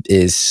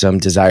is some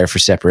desire for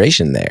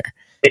separation there.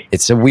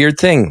 It's a weird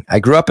thing. I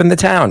grew up in the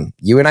town.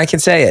 You and I can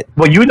say it.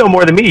 Well, you know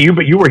more than me,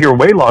 but you were here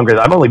way longer.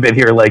 I've only been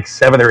here like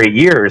 7 or 8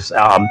 years.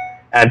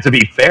 And to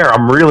be fair,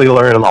 I'm really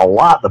learning a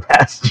lot the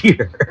past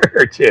year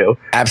or two.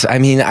 Absolutely. I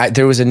mean,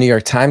 there was a New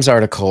York Times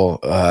article,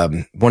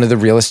 one of the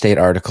real estate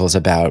articles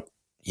about,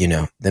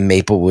 the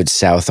Maplewood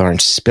South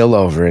Orange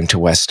spillover into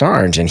West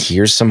Orange. And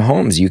here's some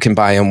homes you can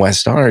buy in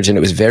West Orange. And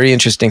it was very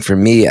interesting for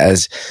me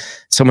as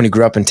someone who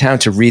grew up in town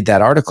to read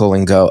that article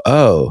and go,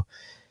 oh,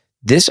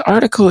 this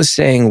article is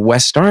saying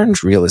West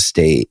Orange real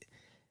estate,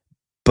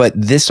 but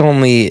this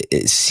only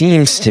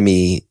seems to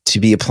me to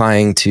be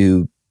applying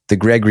to the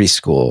Gregory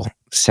School,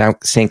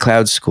 St.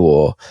 Cloud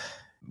School,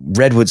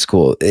 Redwood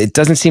School. It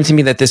doesn't seem to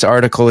me that this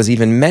article is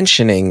even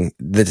mentioning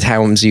the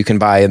towns you can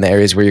buy in the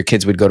areas where your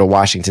kids would go to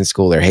Washington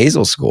School or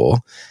Hazel School.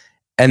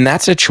 And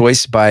that's a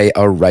choice by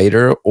a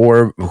writer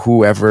or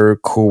whoever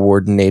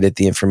coordinated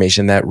the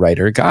information that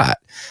writer got.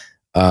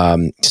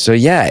 So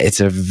yeah, it's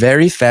a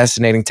very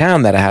fascinating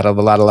town that I had a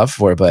lot of love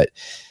for, but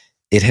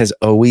it has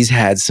always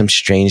had some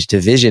strange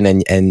division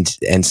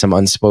and some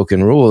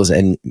unspoken rules.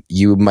 And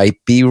you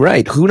might be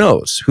right. Who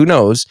knows?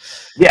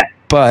 Yeah.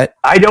 But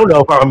I don't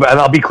know if and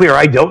I'll be clear,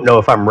 I don't know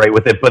if I'm right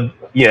with it, but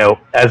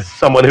as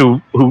someone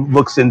who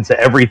looks into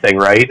everything,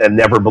 right, and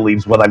never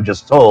believes what I'm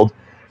just told,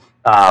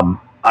 I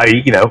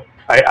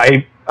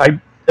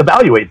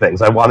evaluate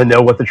things. I want to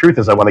know what the truth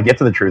is. I want to get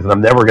to the truth, and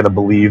I'm never going to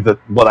believe that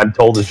what I'm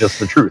told is just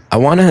the truth. I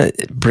want to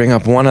bring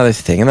up one other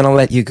thing, and then I'll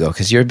let you go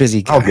because you're a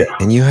busy guy. Okay.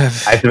 And I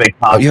have to make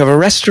you have a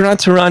restaurant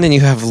to run, and you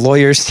have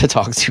lawyers to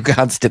talk to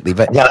constantly.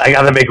 But I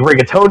got to make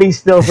rigatoni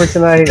still for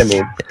tonight. I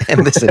mean,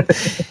 and listen,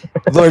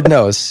 Lord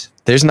knows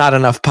there's not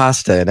enough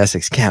pasta in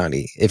Essex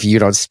County if you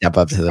don't step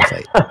up to the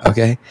plate.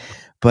 Okay.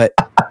 But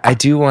I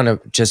do want to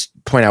just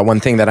point out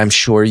one thing that I'm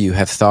sure you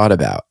have thought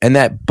about, and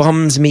that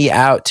bums me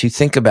out to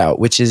think about,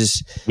 which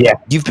is,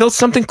 you've built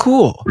something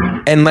cool.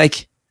 And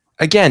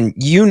again,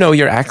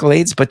 your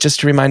accolades, but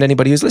just to remind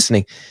anybody who's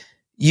listening,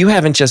 you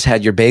haven't just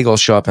had your bagel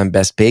show up on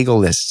best bagel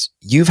lists.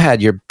 You've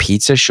had your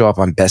pizza show up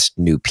on best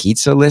new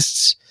pizza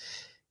lists.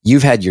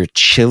 You've had your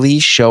chili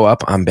show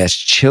up on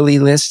best chili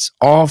lists,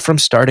 all from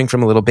starting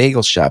from a little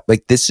bagel shop.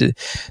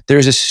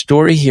 There's a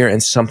story here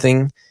and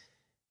something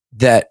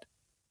that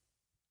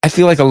I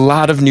feel like a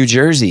lot of New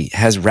Jersey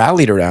has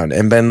rallied around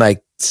and been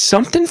like,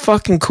 something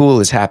fucking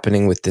cool is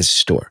happening with this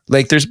store.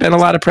 There's been a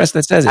lot of press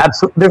that says it.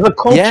 Absolutely. There's a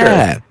culture.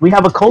 Yeah. We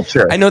have a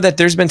culture. I know that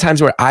there's been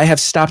times where I have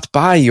stopped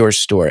by your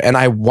store and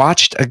I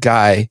watched a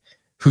guy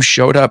who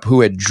showed up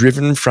who had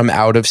driven from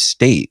out of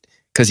state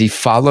because he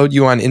followed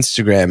you on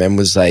Instagram and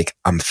was like,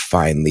 I'm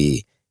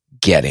finally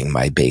getting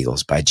my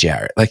bagels by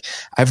Jarrett.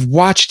 I've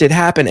watched it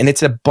happen, and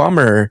it's a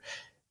bummer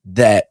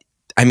that,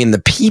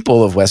 the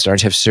people of West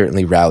Orange have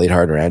certainly rallied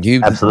hard around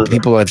you. Absolutely.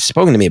 People have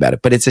spoken to me about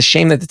it, but it's a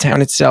shame that the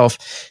town itself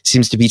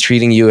seems to be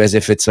treating you as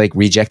if it's like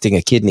rejecting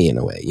a kidney in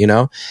a way,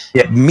 Yeah.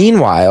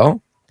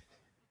 Meanwhile,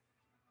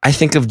 I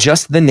think of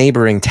just the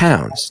neighboring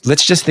towns.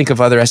 Let's just think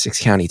of other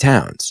Essex County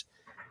towns.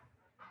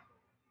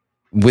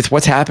 With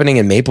what's happening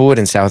in Maplewood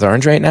and South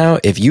Orange right now,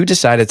 if you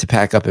decided to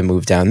pack up and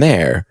move down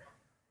there,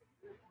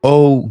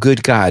 oh,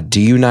 good God,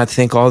 do you not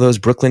think all those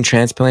Brooklyn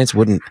transplants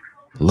wouldn't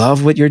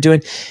love what you're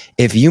doing?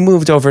 If you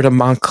moved over to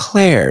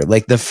Montclair,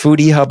 like the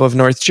foodie hub of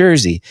North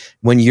Jersey,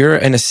 when you're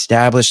an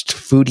established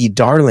foodie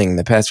darling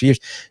the past few years,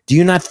 do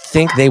you not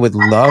think they would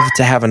love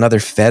to have another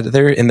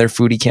feather in their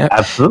foodie camp?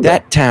 Absolutely.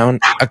 That town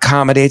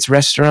accommodates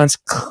restaurants.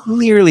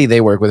 Clearly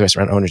they work with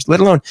restaurant owners, let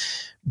alone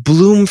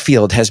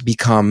Bloomfield has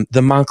become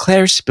the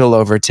Montclair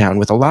spillover town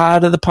with a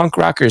lot of the punk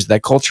rockers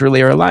that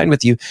culturally are aligned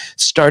with you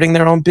starting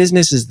their own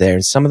businesses there.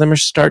 And some of them are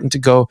starting to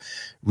go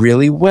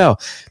really well.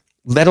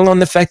 Let alone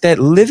the fact that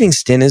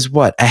Livingston is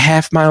a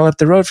half mile up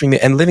the road from you.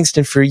 And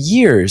Livingston for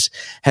years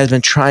has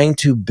been trying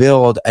to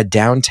build a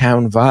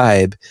downtown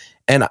vibe.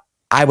 And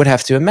I would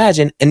have to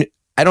imagine, and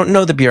I don't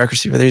know the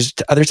bureaucracy for there's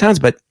other towns,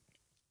 but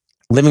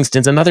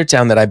Livingston's another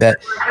town that I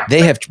bet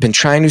they have been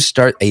trying to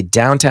start a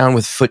downtown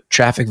with foot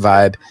traffic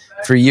vibe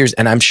for years.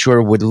 And I'm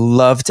sure would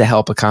love to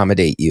help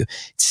accommodate you. It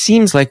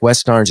seems like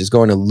West Orange is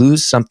going to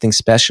lose something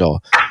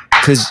special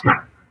because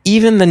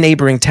even the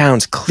neighboring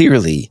towns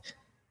clearly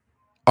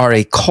are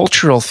a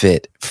cultural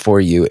fit for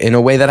you in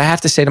a way that I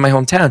have to say to my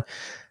hometown.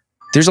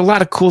 There's a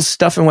lot of cool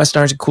stuff in West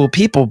Orange and cool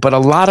people, but a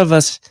lot of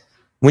us,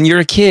 when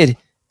you're a kid,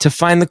 to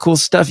find the cool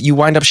stuff, you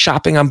wind up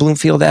shopping on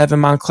Bloomfield Ave in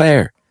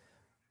Montclair,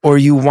 or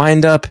you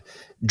wind up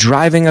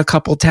driving a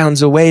couple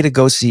towns away to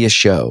go see a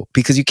show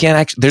because you can't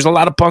actually, there's a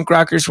lot of punk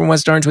rockers from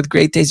West Orange with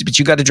great taste, but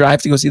you got to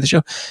drive to go see the show.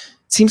 It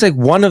seems like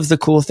one of the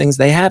cool things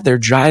they have, they're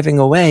driving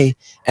away.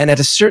 And at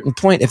a certain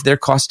point, if they're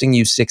costing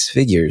you 6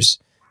 figures,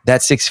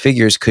 that 6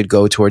 figures could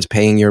go towards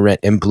paying your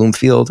rent in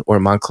Bloomfield or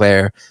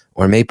Montclair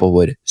or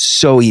Maplewood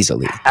so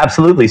easily.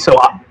 Absolutely. So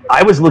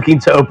I was looking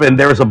to open,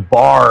 there was a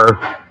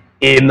bar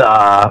in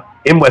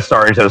West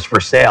Orange that was for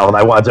sale, and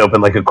I wanted to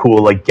open a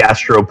cool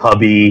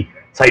gastro-pubby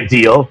type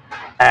deal.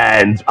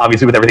 And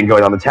obviously with everything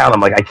going on in the town, I'm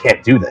like, I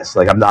can't do this.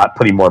 I'm not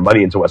putting more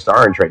money into West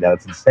Orange right now.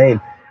 It's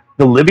insane.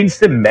 The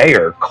Livingston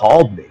mayor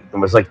called me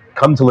and was like,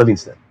 come to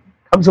Livingston.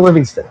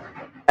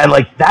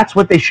 And that's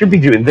what they should be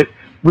doing.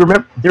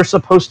 Remember, they're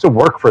supposed to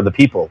work for the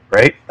people,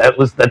 right?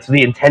 That's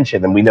the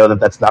intention, and we know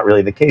that that's not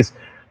really the case.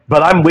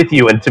 But I'm with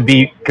you, and to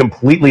be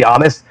completely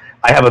honest,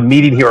 I have a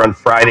meeting here on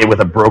Friday with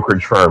a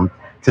brokerage firm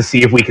to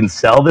see if we can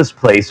sell this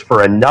place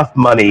for enough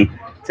money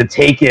to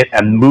take it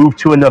and move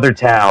to another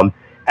town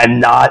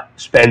and not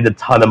spend a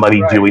ton of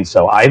money doing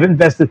so. I've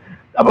invested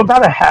about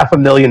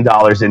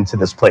 $500,000 into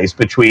this place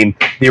between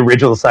the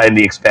original site and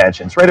the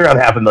expansions, right around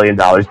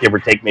 $500,000, give or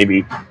take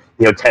maybe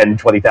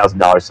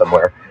 $10,000-$20,000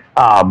 somewhere.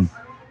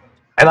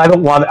 And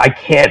I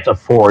can't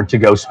afford to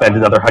go spend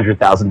another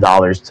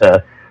 $100,000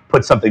 to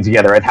put something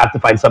together. I'd have to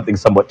find something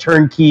somewhat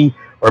turnkey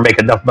or make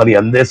enough money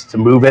on this to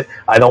move it.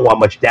 I don't want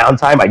much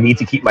downtime. I need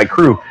to keep my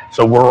crew.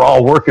 So we're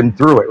all working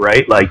through it,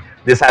 right? Like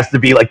this has to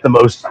be like the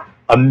most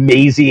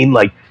amazing,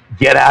 like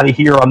get out of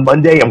here on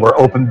Monday and we're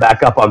open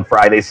back up on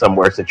Friday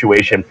somewhere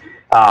situation.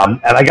 And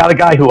I got a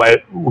guy who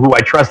I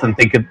trust and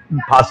think could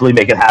possibly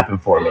make it happen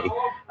for me.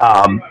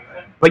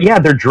 But yeah,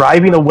 they're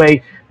driving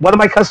away. One of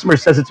my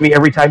customers says it to me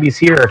every time he's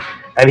here,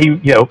 and he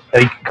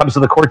comes to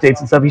the court dates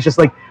and stuff. He's just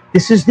like,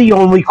 "This is the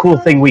only cool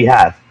thing we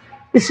have.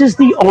 This is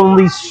the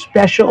only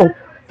special."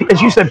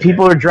 As you said,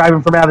 people are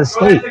driving from out of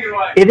state.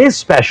 It is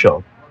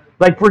special.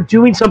 Like we're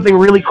doing something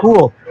really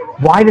cool.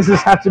 Why does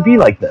this have to be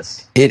like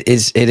this? It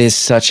is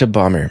such a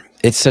bummer.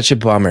 It's such a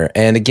bummer.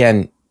 And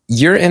again,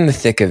 you're in the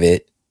thick of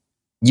it.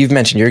 You've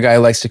mentioned you're a guy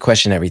who likes to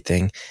question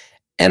everything.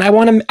 And I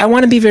want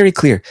to be very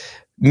clear.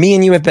 Me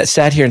and you have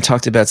sat here and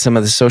talked about some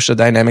of the social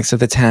dynamics of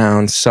the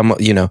town. Some,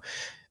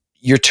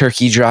 your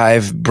turkey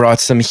drive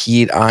brought some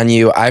heat on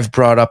you. I've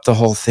brought up the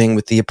whole thing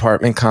with the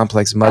apartment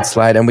complex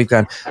mudslide, and we've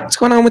gone, what's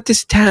going on with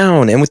this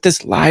town and with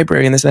this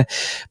library and this and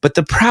that? But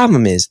the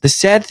problem is, the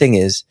sad thing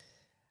is,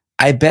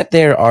 I bet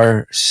there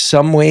are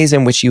some ways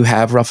in which you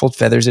have ruffled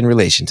feathers in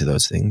relation to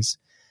those things.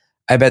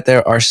 I bet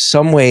there are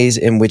some ways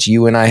in which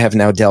you and I have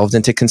now delved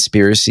into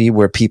conspiracy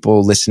where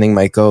people listening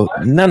might go,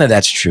 none of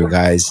that's true,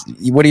 guys.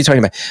 What are you talking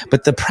about?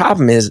 But the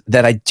problem is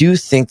that I do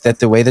think that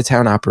the way the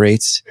town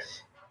operates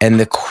and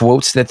the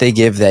quotes that they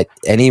give that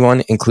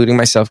anyone, including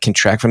myself, can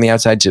track from the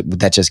outside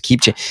that just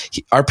keep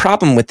changing. Our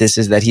problem with this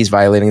is that he's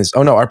violating this.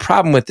 Oh no, our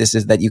problem with this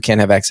is that you can't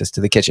have access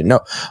to the kitchen.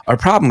 No, our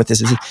problem with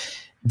this is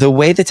the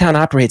way the town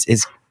operates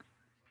is,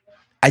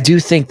 I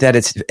do think that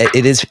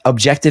it is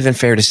objective and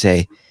fair to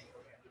say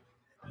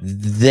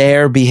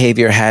their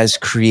behavior has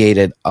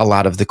created a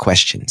lot of the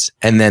questions.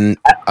 And then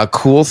a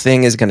cool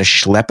thing is going to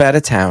schlep out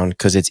of town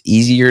because it's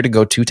easier to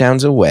go 2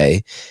 towns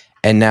away.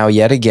 And now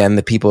yet again,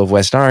 the people of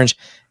West Orange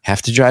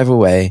have to drive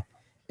away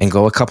and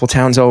go a couple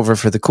towns over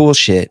for the cool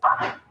shit.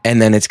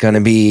 And then it's going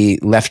to be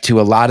left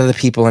to a lot of the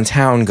people in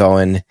town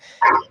going,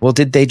 well,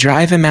 did they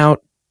drive him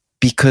out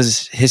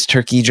because his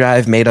turkey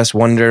drive made us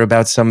wonder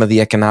about some of the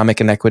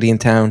economic inequity in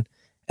town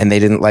and they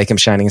didn't like him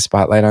shining a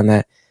spotlight on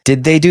that?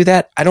 Did they do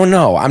that? I don't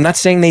know. I'm not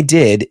saying they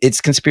did.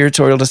 It's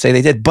conspiratorial to say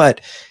they did, but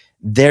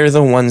they're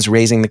the ones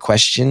raising the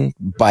question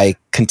by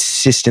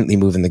consistently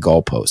moving the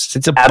goalposts.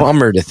 It's a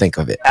bummer to think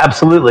of it.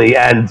 Absolutely.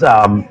 And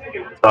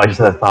I just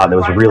had a thought, and it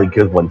was a really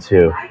good one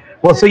too.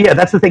 Well, so yeah,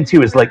 that's the thing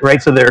too, is like, right,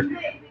 so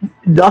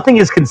nothing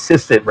is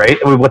consistent, right,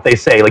 with what they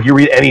say. Like you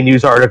read any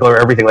news article or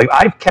everything, like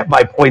I've kept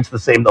my points the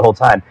same the whole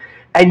time.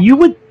 And you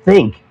would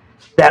think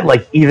that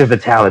like either the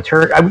town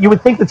attorney, you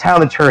would think the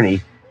town attorney,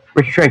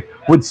 Richard Trank,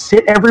 would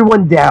sit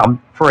everyone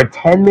down for a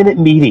 10-minute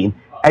meeting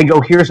and go,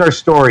 here's our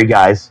story,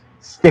 guys.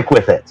 Stick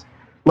with it.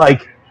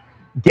 Like,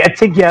 get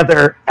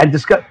together and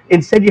discuss.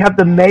 Instead, you have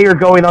the mayor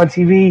going on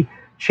TV,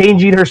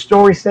 changing her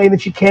story, saying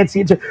that she can't see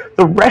it.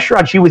 The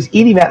restaurant she was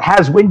eating at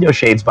has window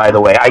shades, by the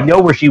way. I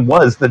know where she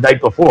was the night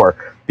before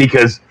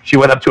because she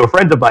went up to a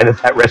friend of mine at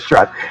that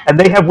restaurant. And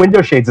they have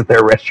window shades at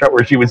their restaurant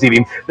where she was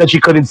eating that she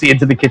couldn't see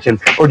into the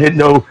kitchen or didn't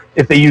know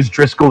if they used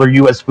Driscoll or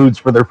U.S. Foods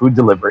for their food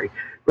delivery,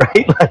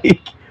 right?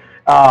 Like,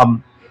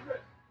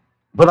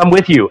 but I'm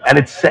with you, and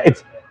it's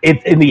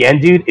in the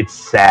end, dude. It's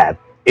sad.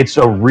 It's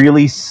a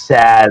really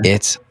sad.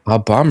 It's a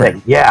bummer.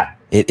 Thing. Yeah,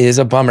 it is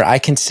a bummer. I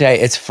can say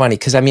it's funny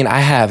because I mean I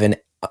have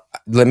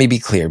let me be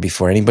clear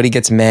before anybody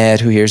gets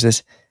mad who hears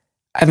this.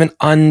 I have an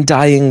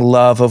undying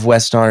love of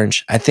West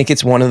Orange. I think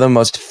it's one of the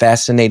most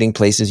fascinating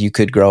places you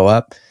could grow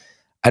up.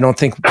 I don't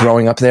think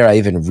growing up there I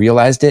even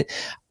realized it.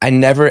 I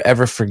never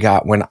ever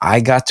forgot when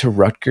I got to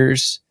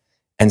Rutgers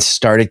and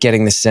started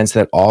getting the sense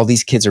that all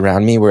these kids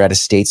around me were at a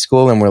state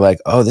school and were like,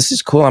 oh, this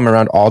is cool. I'm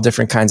around all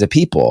different kinds of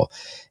people.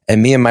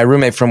 And me and my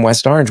roommate from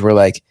West Orange were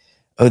like,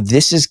 oh,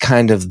 this is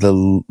kind of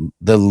the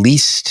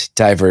least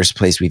diverse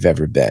place we've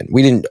ever been.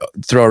 We didn't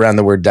throw around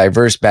the word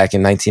diverse back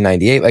in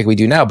 1998 like we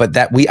do now, but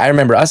I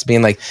remember us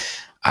being like,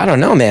 I don't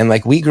know, man.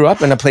 Like we grew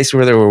up in a place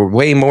where there were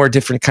way more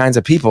different kinds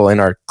of people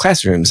in our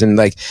classrooms. And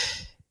like,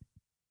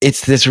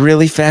 it's this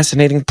really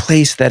fascinating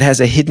place that has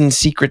a hidden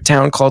secret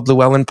town called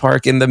Llewellyn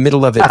Park in the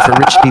middle of it for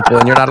rich people,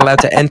 and you're not allowed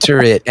to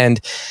enter it.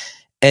 And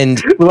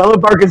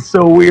Llewellyn Park is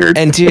so weird.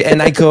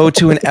 And I go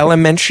to an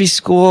elementary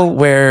school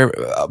where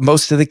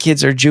most of the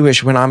kids are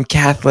Jewish when I'm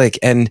Catholic,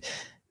 and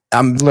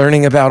I'm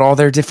learning about all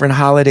their different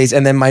holidays.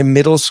 And then my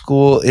middle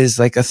school is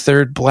like a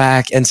third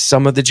Black, and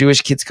some of the Jewish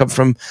kids come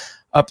from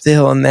up the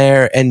hill and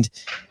there. And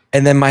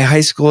then my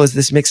high school is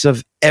this mix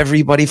of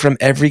everybody from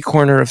every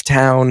corner of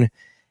town.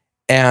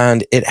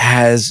 And it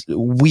has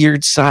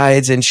weird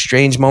sides and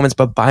strange moments,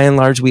 but by and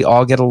large, we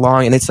all get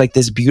along. And it's like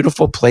this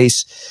beautiful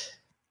place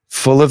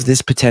full of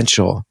this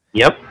potential.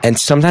 Yep. And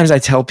sometimes I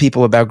tell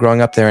people about growing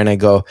up there and I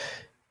go,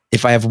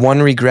 if I have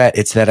one regret,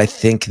 it's that I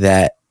think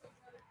that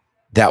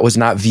was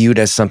not viewed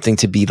as something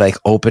to be like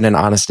open and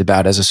honest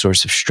about as a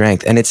source of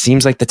strength. And it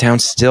seems like the town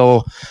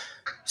still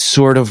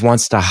sort of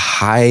wants to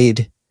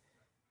hide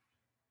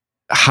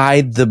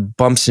the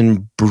bumps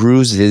and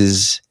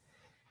bruises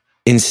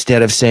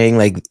instead of saying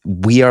like,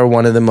 we are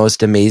one of the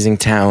most amazing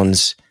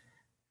towns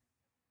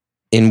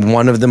in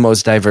one of the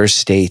most diverse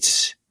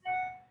states.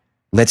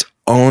 Let's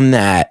own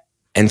that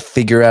and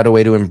figure out a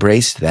way to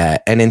embrace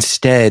that. And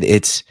instead,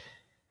 it's,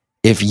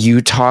 if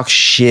you talk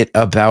shit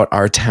about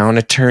our town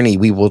attorney,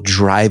 we will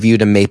drive you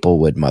to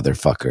Maplewood,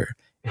 motherfucker.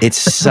 It's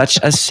such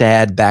a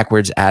sad,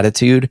 backwards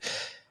attitude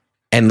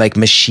and like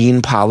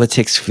machine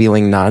politics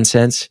feeling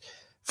nonsense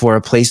for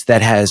a place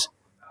that has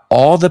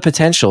all the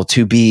potential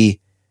to be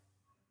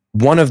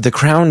one of the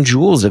crown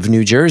jewels of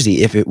New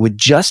Jersey if it would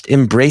just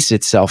embrace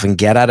itself and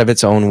get out of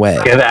its own way.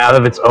 Get out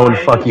of its own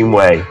fucking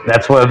way.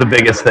 That's one of the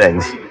biggest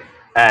things.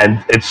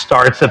 And it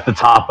starts at the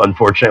top,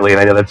 unfortunately.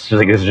 And I know that's just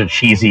like it's a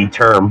cheesy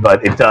term,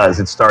 but it does.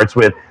 It starts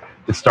with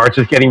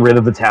getting rid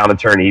of the town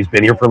attorney. He's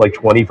been here for like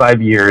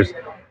 25 years.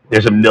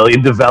 There's a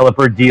million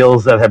developer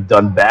deals that have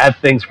done bad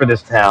things for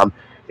this town.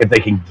 If they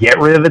can get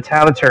rid of the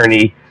town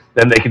attorney,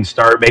 then they can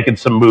start making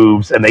some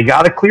moves. And they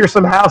got to clear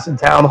some house in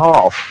town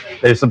hall.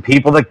 There's some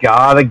people that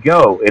got to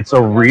go. It's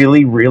a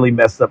really, really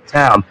messed up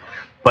town.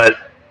 But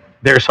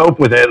there's hope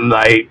with it, and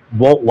I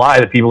won't lie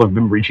that people have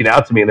been reaching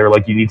out to me, and they're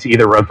like, you need to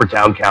either run for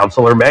town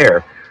council or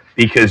mayor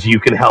because you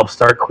can help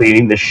start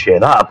cleaning this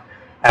shit up.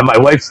 And my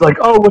wife's like,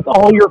 oh, with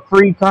all your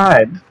free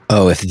time.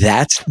 Oh, if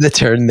that's the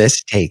turn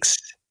this takes,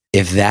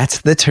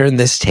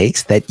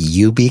 that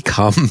you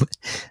become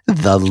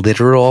the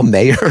literal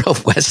mayor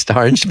of West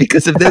Orange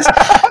because of this,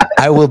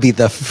 I will be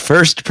the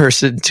first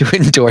person to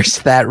endorse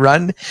that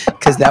run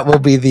because that will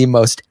be the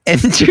most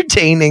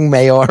entertaining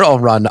mayoral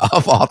run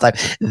of all time.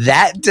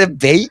 That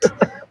debate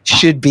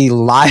should be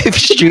live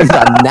streamed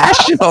on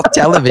national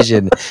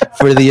television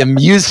for the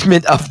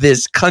amusement of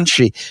this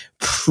country.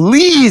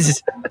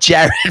 Please,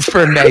 Jarrett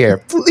for mayor.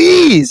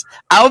 Please.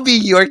 I'll be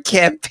your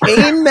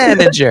campaign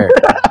manager.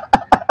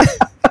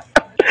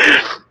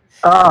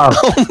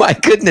 Oh my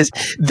goodness.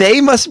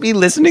 They must be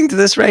listening to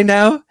this right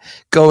now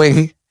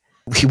going,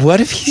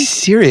 what if he's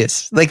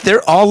serious? Like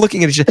they're all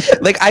looking at each other.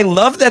 Like I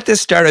love that this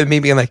started with me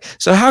being like,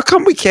 so how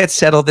come we can't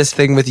settle this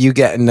thing with you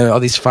getting all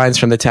these fines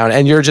from the town?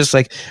 And you're just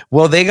like,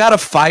 well, they got to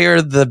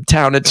fire the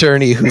town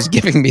attorney who's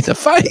giving me the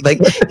fine. Like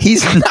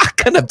he's not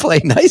going to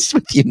play nice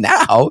with you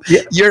now.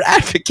 Yeah. You're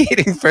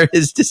advocating for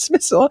his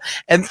dismissal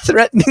and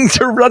threatening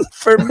to run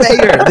for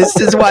mayor. This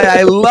is why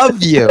I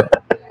love you.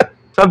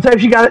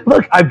 Sometimes you got to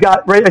look. I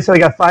got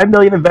 $5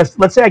 million invested.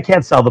 Let's say I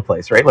can't sell the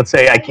place, right? Let's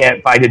say I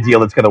can't find a deal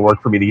that's going to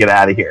work for me to get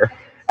out of here.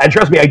 And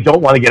trust me, I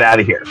don't want to get out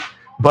of here.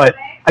 But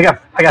I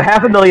got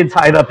 $500,000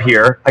 tied up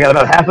here. I got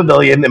about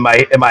 $500,000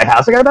 in my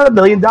house. I got about $1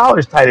 million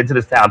tied into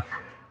this town.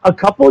 A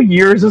couple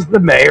years as the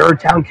mayor or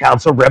town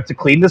council rep to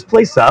clean this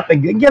place up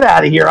and get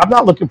out of here. I'm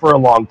not looking for a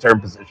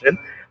long-term position.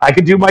 I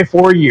could do my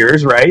 4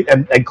 years, right,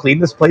 and clean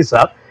this place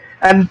up.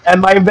 And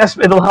my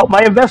investment, it'll help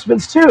my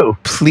investments too.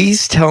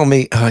 Please tell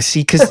me.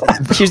 Because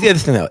here's the other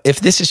thing though.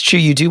 If this is true,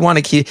 you do want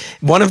to keep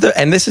one of the,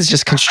 and this is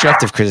just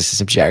constructive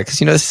criticism, Jarrett, because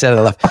this is set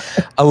I love.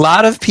 A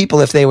lot of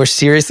people, if they were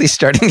seriously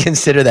starting to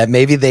consider that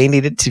maybe they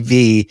needed to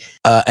be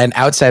an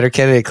outsider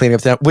candidate cleaning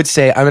up that would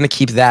say, I'm going to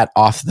keep that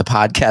off the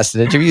podcast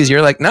and interviews.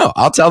 You're like, no,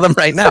 I'll tell them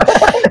right now.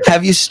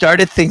 Have you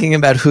started thinking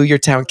about who your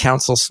town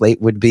council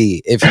slate would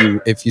be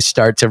if you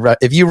start to run?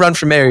 If you run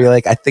for mayor, you're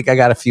like, I think I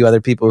got a few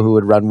other people who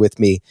would run with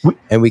me,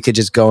 and we could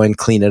just go and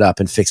clean it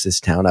up and fix this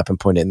town up and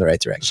point it in the right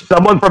direction.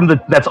 Someone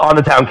that's on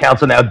the town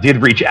council now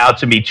did reach out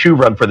to me to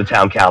run for the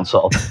town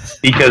council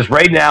because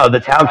right now the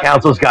town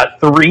council's got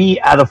 3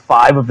 out of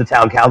 5 of the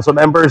town council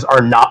members are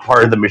not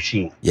part of the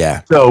machine.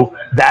 Yeah. So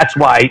that's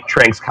why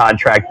Trank's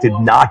contract did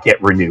not get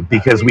renewed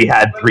because we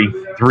had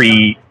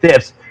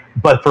 3/5.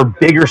 But for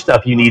bigger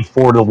stuff, you need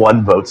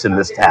 4-1 votes in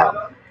this town,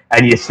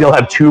 and you still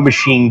have 2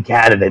 machine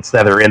candidates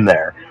that are in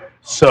there.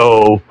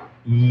 So.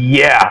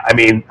 Yeah, I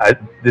mean,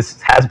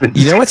 this has been...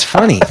 You know what's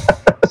funny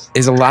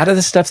is a lot of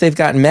the stuff they've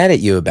gotten mad at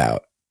you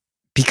about,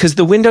 because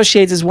the window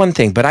shades is one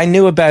thing, but I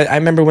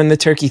remember when the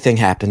turkey thing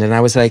happened, and I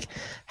was like,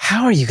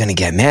 how are you going to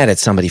get mad at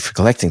somebody for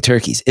collecting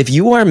turkeys? If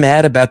you are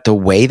mad about the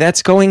way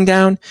that's going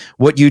down,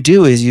 what you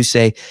do is you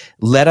say,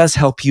 let us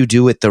help you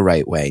do it the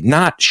right way,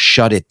 not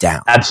shut it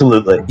down.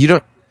 Absolutely.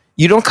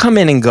 You don't come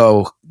in and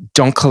go,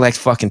 don't collect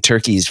fucking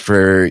turkeys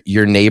for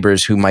your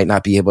neighbors who might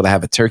not be able to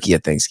have a turkey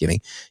at Thanksgiving.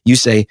 You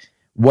say,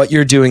 what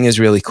you're doing is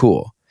really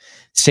cool.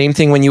 Same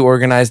thing when you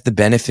organize the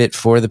benefit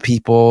for the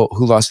people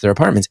who lost their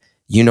apartments.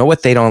 You know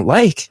what they don't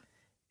like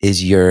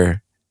is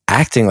you're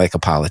acting like a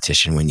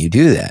politician when you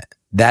do that.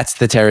 That's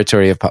the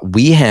territory of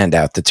we hand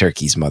out the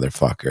turkeys,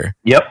 motherfucker.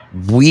 Yep.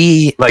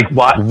 We like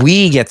what?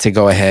 We get to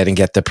go ahead and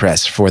get the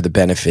press for the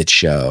benefit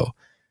show.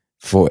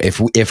 For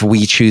if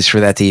we choose for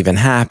that to even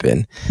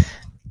happen,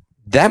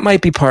 that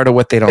might be part of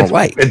what they don't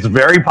like. It's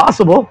very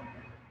possible.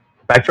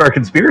 Back to our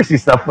conspiracy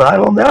stuff, but I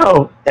don't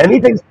know.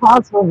 Anything's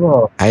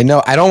possible. I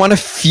know. I don't want to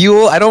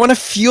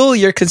fuel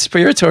your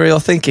conspiratorial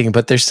thinking,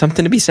 but there's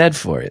something to be said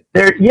for it.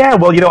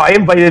 I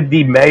invited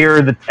the mayor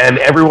and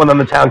everyone on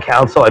the town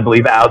council, I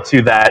believe, out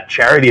to that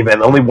charity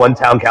event. Only one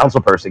town council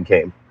person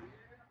came.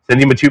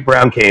 Cindy Matute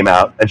Brown came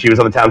out, and she was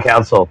on the town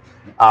council.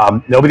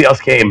 Nobody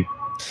else came,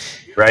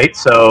 right?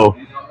 So,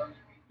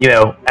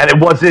 and it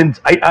wasn't.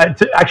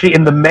 Actually,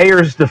 in the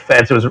mayor's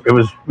defense, it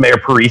was Mayor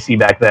Parisi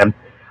back then.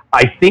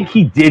 I think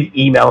he did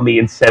email me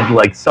and said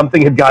like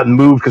something had gotten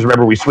moved because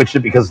remember we switched it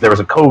because there was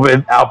a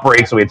COVID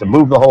outbreak, so we had to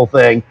move the whole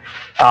thing.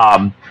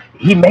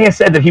 He may have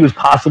said that he was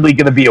possibly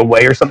going to be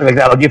away or something like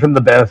that. I'll give him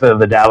the benefit of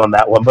the doubt on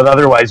that one, but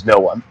otherwise, no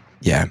one.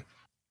 Yeah.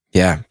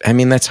 Yeah. I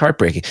mean, that's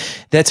heartbreaking.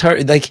 That's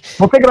hard. Like,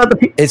 well, think about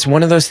it's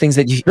one of those things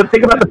that you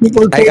think about the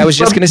people who I was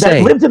just going to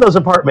say lived in those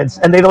apartments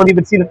and they don't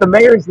even see that the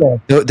mayor's there.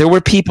 There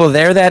were people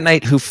there that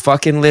night who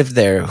fucking lived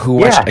there, who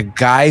watched a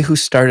guy who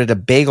started a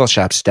bagel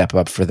shop step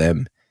up for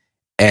them.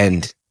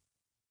 And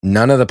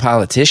none of the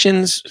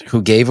politicians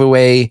who gave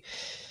away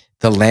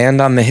the land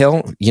on the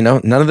hill,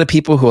 none of the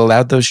people who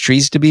allowed those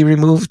trees to be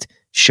removed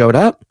showed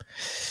up.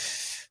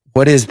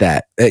 What is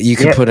that? You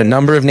can put a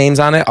number of names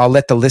on it. I'll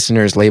let the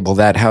listeners label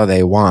that how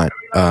they want.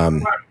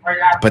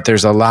 But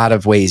there's a lot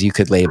of ways you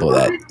could label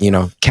that.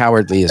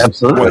 Cowardly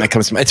is one that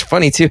comes to mind. It's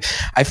funny too.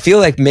 I feel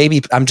like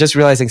maybe I'm just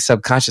realizing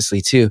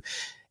subconsciously too,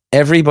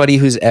 everybody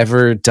who's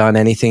ever done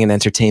anything in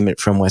entertainment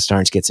from West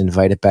Orange gets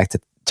invited back to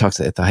talk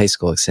at the high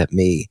school except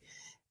me.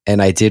 And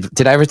I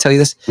did I ever tell you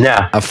this?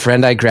 Yeah. A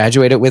friend I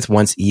graduated with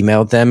once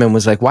emailed them and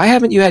was like, why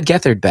haven't you had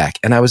Gethard back?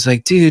 And I was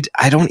like, dude,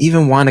 I don't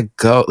even want to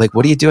go. Like,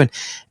 what are you doing?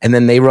 And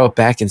then they wrote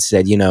back and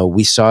said,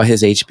 we saw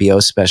his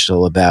HBO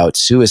special about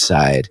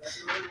suicide.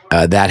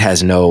 That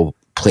has no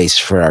place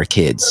for our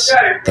kids.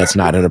 That's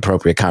not an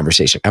appropriate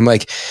conversation. I'm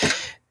like,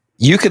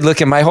 you could look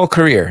at my whole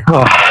career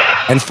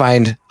and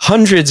find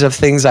hundreds of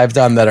things I've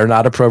done that are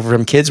not appropriate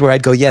from kids where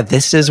I'd go, yeah,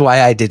 this is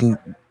why I didn't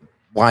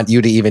want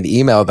you to even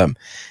email them.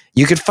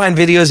 You could find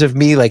videos of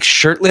me like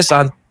shirtless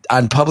on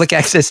public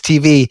access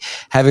TV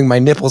having my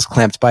nipples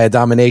clamped by a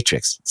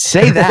dominatrix.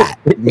 Say that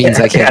means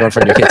I can't go in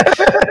front of your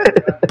kids.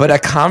 But a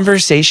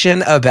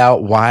conversation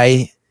about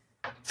why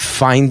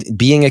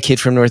being a kid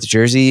from North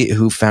Jersey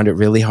who found it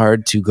really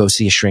hard to go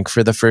see a shrink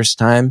for the first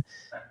time,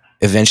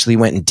 eventually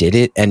went and did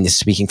it and is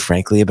speaking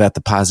frankly about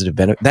the positive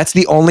benefit. That's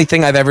the only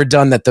thing I've ever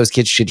done that those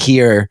kids should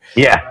hear.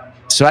 Yeah.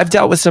 So I've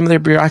dealt with some of their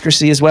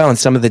bureaucracy as well.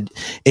 And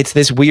it's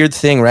this weird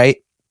thing, right?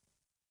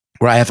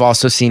 Where I have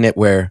also seen it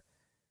where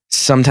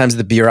sometimes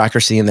the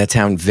bureaucracy in that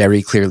town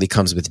very clearly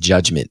comes with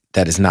judgment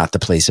that is not the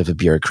place of a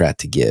bureaucrat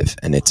to give.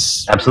 And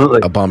it's absolutely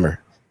a bummer.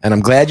 And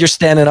I'm glad you're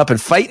standing up and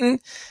fighting.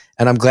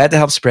 And I'm glad to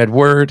help spread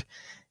word.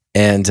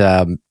 And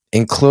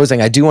in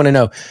closing, I do want to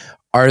know,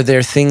 are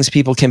there things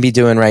people can be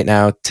doing right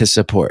now to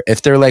support?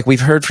 If they're like,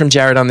 we've heard from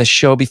Jarrett on this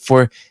show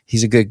before,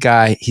 he's a good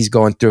guy, he's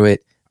going through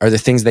it. Are there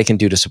things they can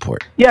do to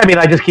support? Yeah, I mean,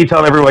 I just keep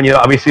telling everyone,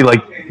 obviously,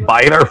 like,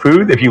 buying our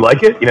food if you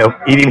like it.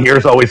 Eating here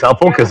is always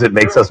helpful because it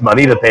makes us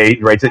money to pay,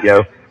 right?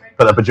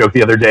 Put up a joke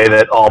the other day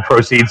that all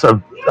proceeds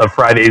of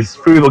Friday's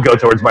food will go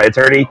towards my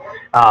attorney.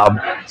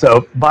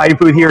 So buying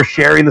food here,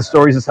 sharing the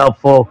stories is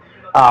helpful.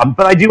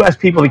 But I do ask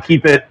people to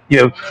keep it,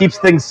 keeps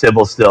things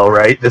civil still,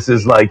 right? This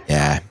is like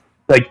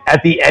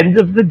at the end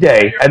of the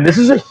day, and this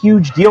is a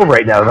huge deal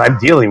right now that I'm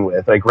dealing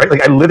with, I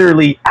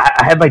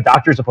had my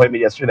doctor's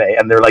appointment yesterday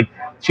and they're like,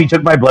 she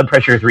took my blood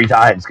pressure 3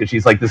 times because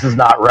she's like, this is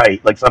not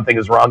right. Like something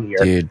is wrong here.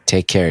 Dude,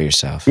 take care of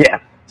yourself. Yeah.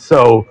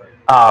 So,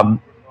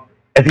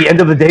 at the end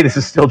of the day, this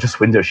is still just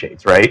window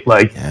shades, right?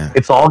 Like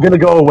it's all going to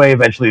go away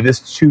eventually.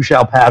 This too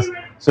shall pass.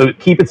 So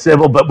keep it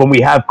civil. But when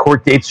we have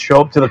court dates, show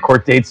up to the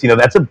court dates.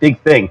 That's a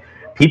big thing.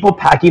 People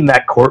packing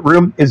that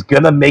courtroom is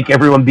going to make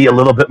everyone be a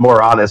little bit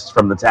more honest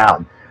from the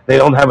town. They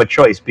don't have a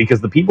choice because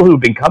the people who've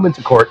been coming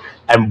to court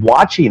and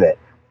watching it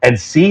and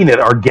seeing it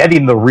are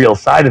getting the real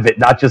side of it,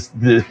 not just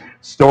the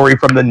story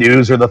from the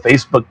news or the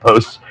Facebook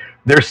posts.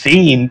 They're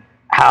seeing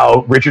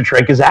how Richard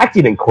Trenk is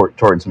acting in court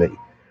towards me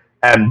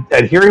and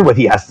hearing what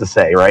he has to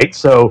say, right?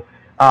 So,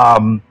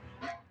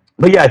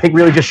 but yeah, I think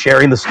really just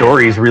sharing the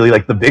story is really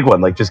like the big one.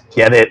 Like just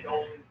get it.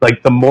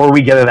 Like the more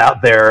we get it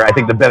out there, I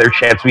think the better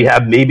chance we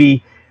have.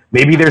 Maybe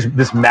there's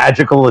this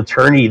magical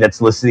attorney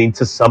that's listening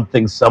to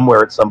something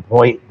somewhere at some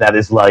point that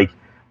is like,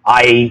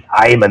 I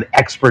am an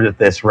expert at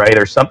this, right?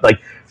 Or something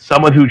like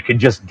someone who could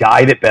just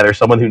guide it better,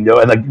 someone who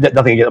knows, and like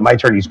nothing against my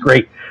attorney's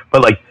great,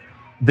 but like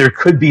there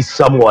could be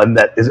someone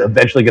that is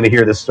eventually going to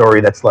hear this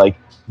story that's like,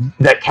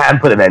 that can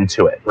put an end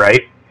to it,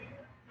 right?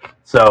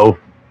 So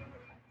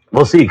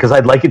we'll see, because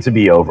I'd like it to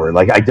be over.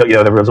 Like I don't,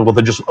 everyone's like, well,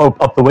 they just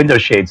up the window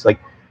shades. Like,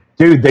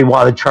 dude, they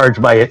want to charge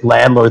my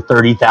landlord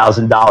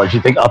 $30,000.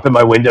 You think up in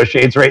my window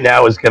shades right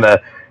now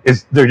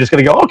they're just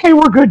gonna go, okay,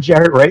 we're good,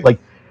 Jarrett, right? Like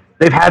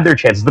they've had their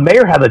chances. The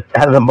mayor had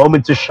a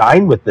moment to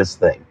shine with this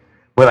thing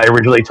when I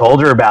originally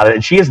told her about it,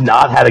 and she has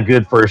not had a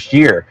good first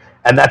year.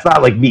 And that's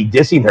not like me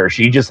dissing her.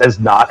 She just has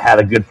not had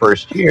a good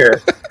first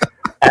year.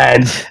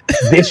 And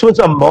this was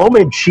a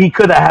moment she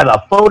could have had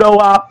a photo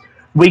op.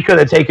 We could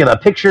have taken a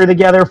picture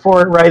together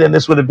for it, right? And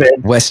this would have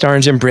been... West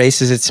Orange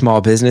embraces its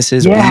small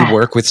businesses. Yeah. We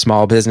work with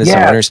small business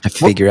owners to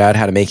figure out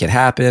how to make it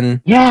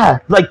happen. Yeah,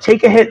 like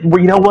take a hit. Well,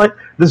 you know what?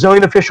 The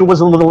zoning official was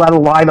a little out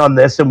of line on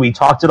this, and we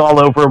talked it all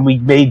over, and we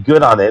made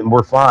good on it, and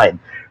we're fine.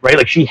 right?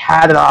 Like she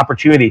had an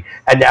opportunity,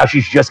 and now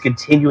she's just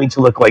continuing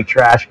to look like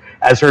trash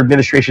as her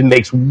administration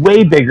makes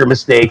way bigger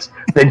mistakes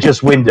than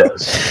just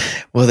Windows.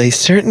 Well, I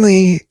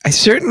certainly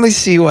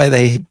see why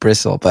they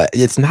bristle, but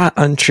it's not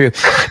untrue.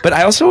 But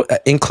I also,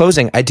 in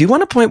closing, I do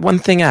want to point one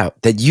thing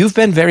out that you've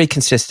been very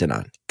consistent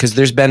on, because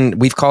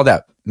we've called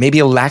out maybe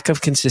a lack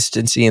of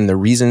consistency in the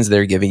reasons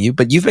they're giving you,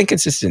 but you've been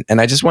consistent. And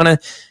I just want to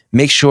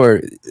make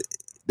sure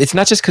it's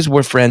not just because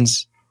we're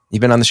friends.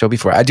 You've been on the show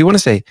before. I do want to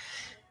say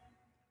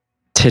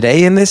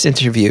today in this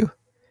interview,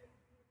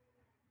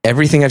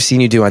 everything I've seen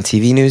you do on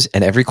TV news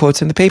and every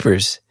quote's in the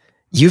papers,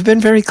 you've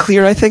been very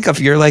clear, I think,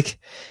 you're like,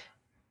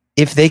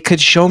 if they could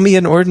show me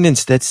an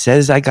ordinance that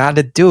says I got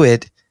to do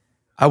it,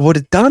 I would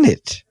have done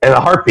it. In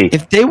a heartbeat.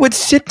 If they would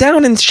sit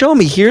down and show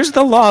me, here's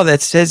the law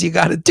that says you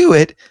got to do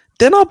it,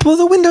 then I'll pull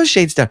the window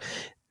shades down.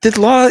 The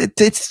law,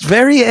 it's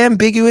very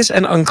ambiguous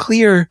and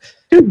unclear.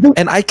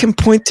 And I can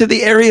point to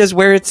the areas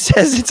where it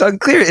says it's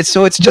unclear. It's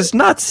just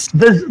nuts.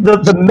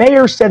 The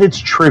mayor said it's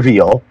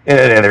trivial in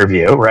an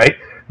interview, right?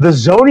 The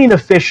zoning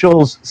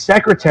official's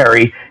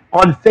secretary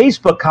on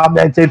Facebook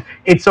commented,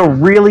 it's a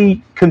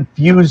really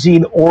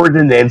confusing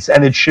ordinance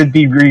and it should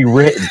be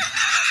rewritten.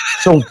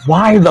 So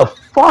why the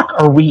fuck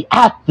are we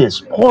at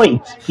this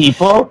point,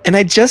 people? And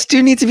I just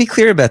do need to be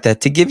clear about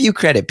that to give you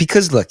credit,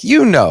 because look,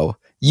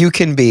 you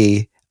can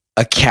be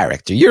a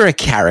character. You're a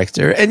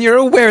character and you're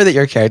aware that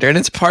you're a character. And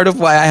it's part of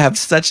why I have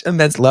such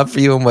immense love for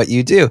you and what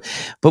you do.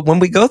 But when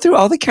we go through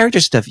all the character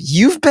stuff,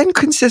 you've been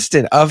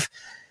consistent of,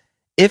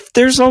 if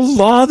there's a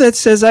law that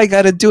says I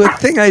got to do a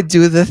thing, I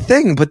do the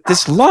thing. But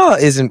this law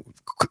isn't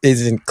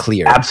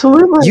clear.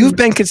 Absolutely. You've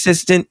been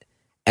consistent.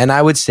 And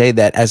I would say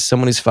that as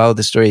someone who's followed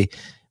the story,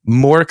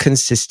 more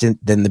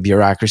consistent than the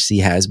bureaucracy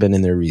has been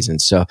in their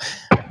reasons. So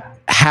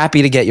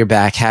happy to get your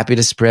back, happy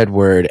to spread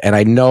word. And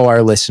I know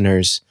our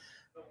listeners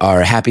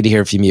are happy to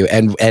hear from you.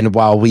 And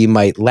while we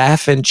might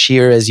laugh and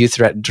cheer as you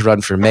threaten to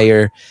run for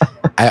mayor,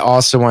 I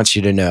also want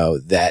you to know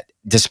that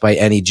despite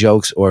any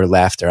jokes or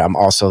laughter, I'm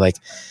also like,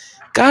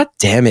 God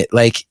damn it.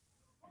 Like,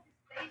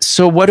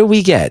 so what do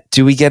we get?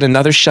 Do we get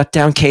another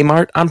shutdown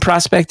Kmart on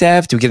Prospect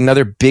Ave? Do we get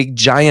another big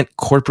giant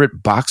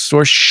corporate box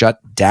store shut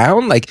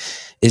down? Like,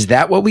 is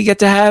that what we get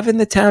to have in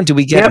the town? Do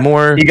we get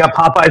more? You got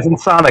Popeyes and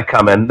Sonic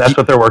coming. That's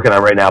what they're working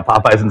on right now.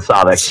 Popeyes and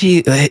Sonic.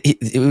 See,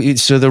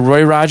 so the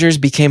Roy Rogers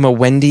became a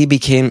Wendy's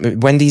became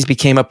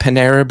a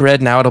Panera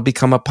Bread. Now it'll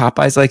become a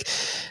Popeyes. Like,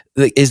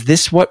 is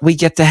this what we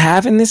get to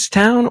have in this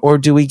town? Or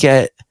do we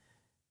get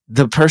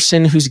the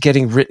person who's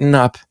getting written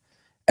up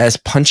as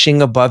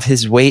punching above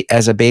his weight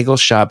as a bagel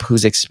shop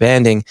who's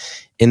expanding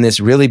in this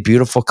really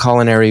beautiful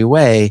culinary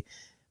way?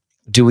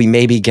 Do we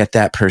maybe get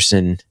that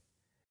person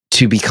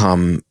to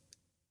become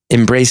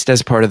embraced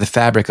as part of the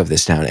fabric of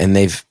this town? And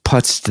they've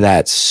putzed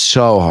that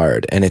so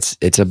hard, and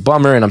it's a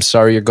bummer, and I'm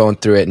sorry you're going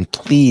through it, and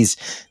please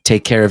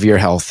take care of your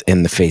health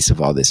in the face of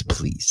all this,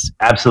 please.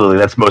 Absolutely.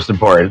 That's most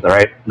important. All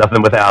right.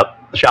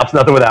 The shop's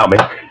nothing without me.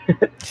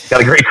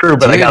 Got a great crew,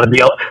 but I gotta be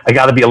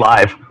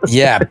alive.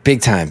 Yeah,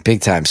 big time.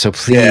 So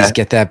please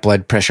get that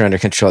blood pressure under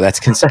control.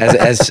 That's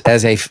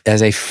as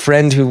a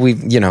friend who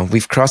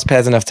we've crossed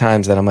paths enough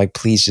times that I'm like,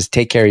 please just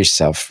take care of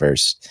yourself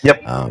first.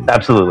 Yep,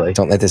 absolutely.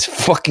 Don't let this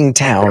fucking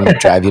town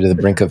drive you to the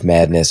brink of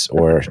madness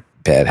or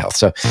bad health.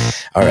 So,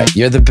 all right,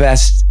 you're the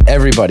best.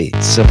 Everybody,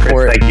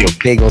 support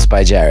Bagels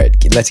by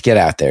Jarrett. Let's get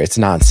out there. It's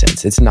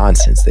nonsense. It's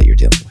nonsense that you're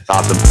dealing with.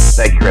 Awesome.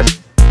 Thank you, Chris.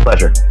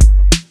 Pleasure.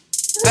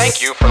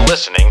 Thank you for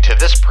listening to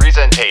this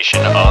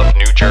presentation of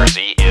New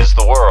Jersey is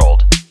the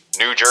World.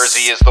 New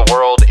Jersey is the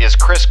World is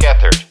Chris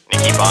Gethard,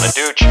 Nikki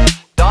Bonaduce,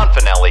 Don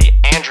Finelli,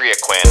 Andrea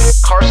Quinn,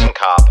 Carson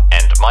Kopp,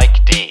 and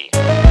Mike D.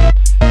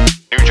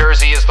 New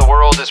Jersey is the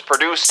World is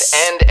produced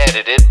and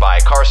edited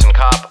by Carson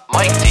Kopp,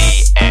 Mike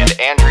D, and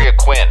Andrea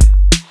Quinn.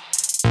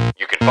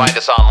 You can find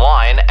us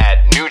online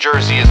at New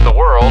Jersey is the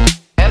World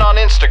and on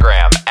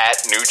Instagram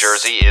at New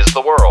Jersey is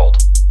the World.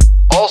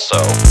 Also,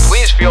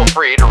 please feel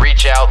free to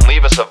reach out and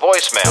leave us a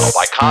voicemail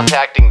by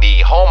contacting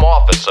the home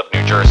office of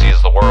New Jersey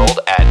is the World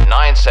at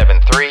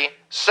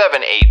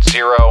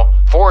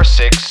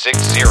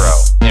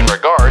 973-780-4660 in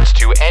regards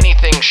to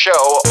anything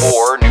show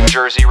or New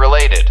Jersey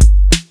related.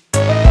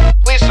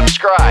 Please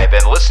subscribe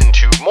and listen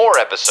to more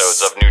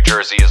episodes of New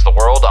Jersey is the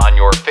World on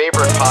your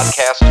favorite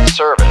podcast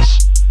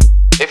service.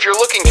 If you're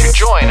looking to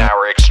join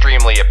our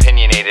extremely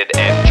opinionated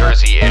and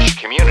Jersey-ish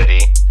community,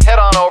 head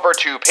on over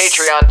to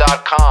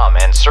patreon.com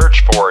and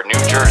search for New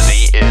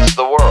Jersey is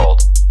the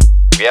World.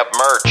 We have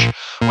merch,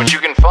 which you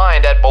can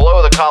find at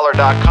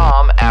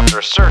belowthecollar.com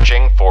after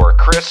searching for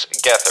Chris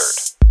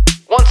Gethard.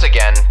 Once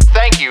again,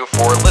 thank you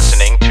for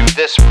listening to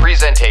this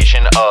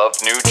presentation of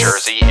New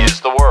Jersey is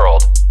the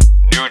World.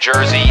 New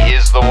Jersey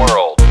is the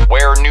World,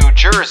 where New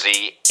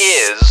Jersey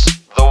is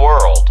the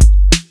world.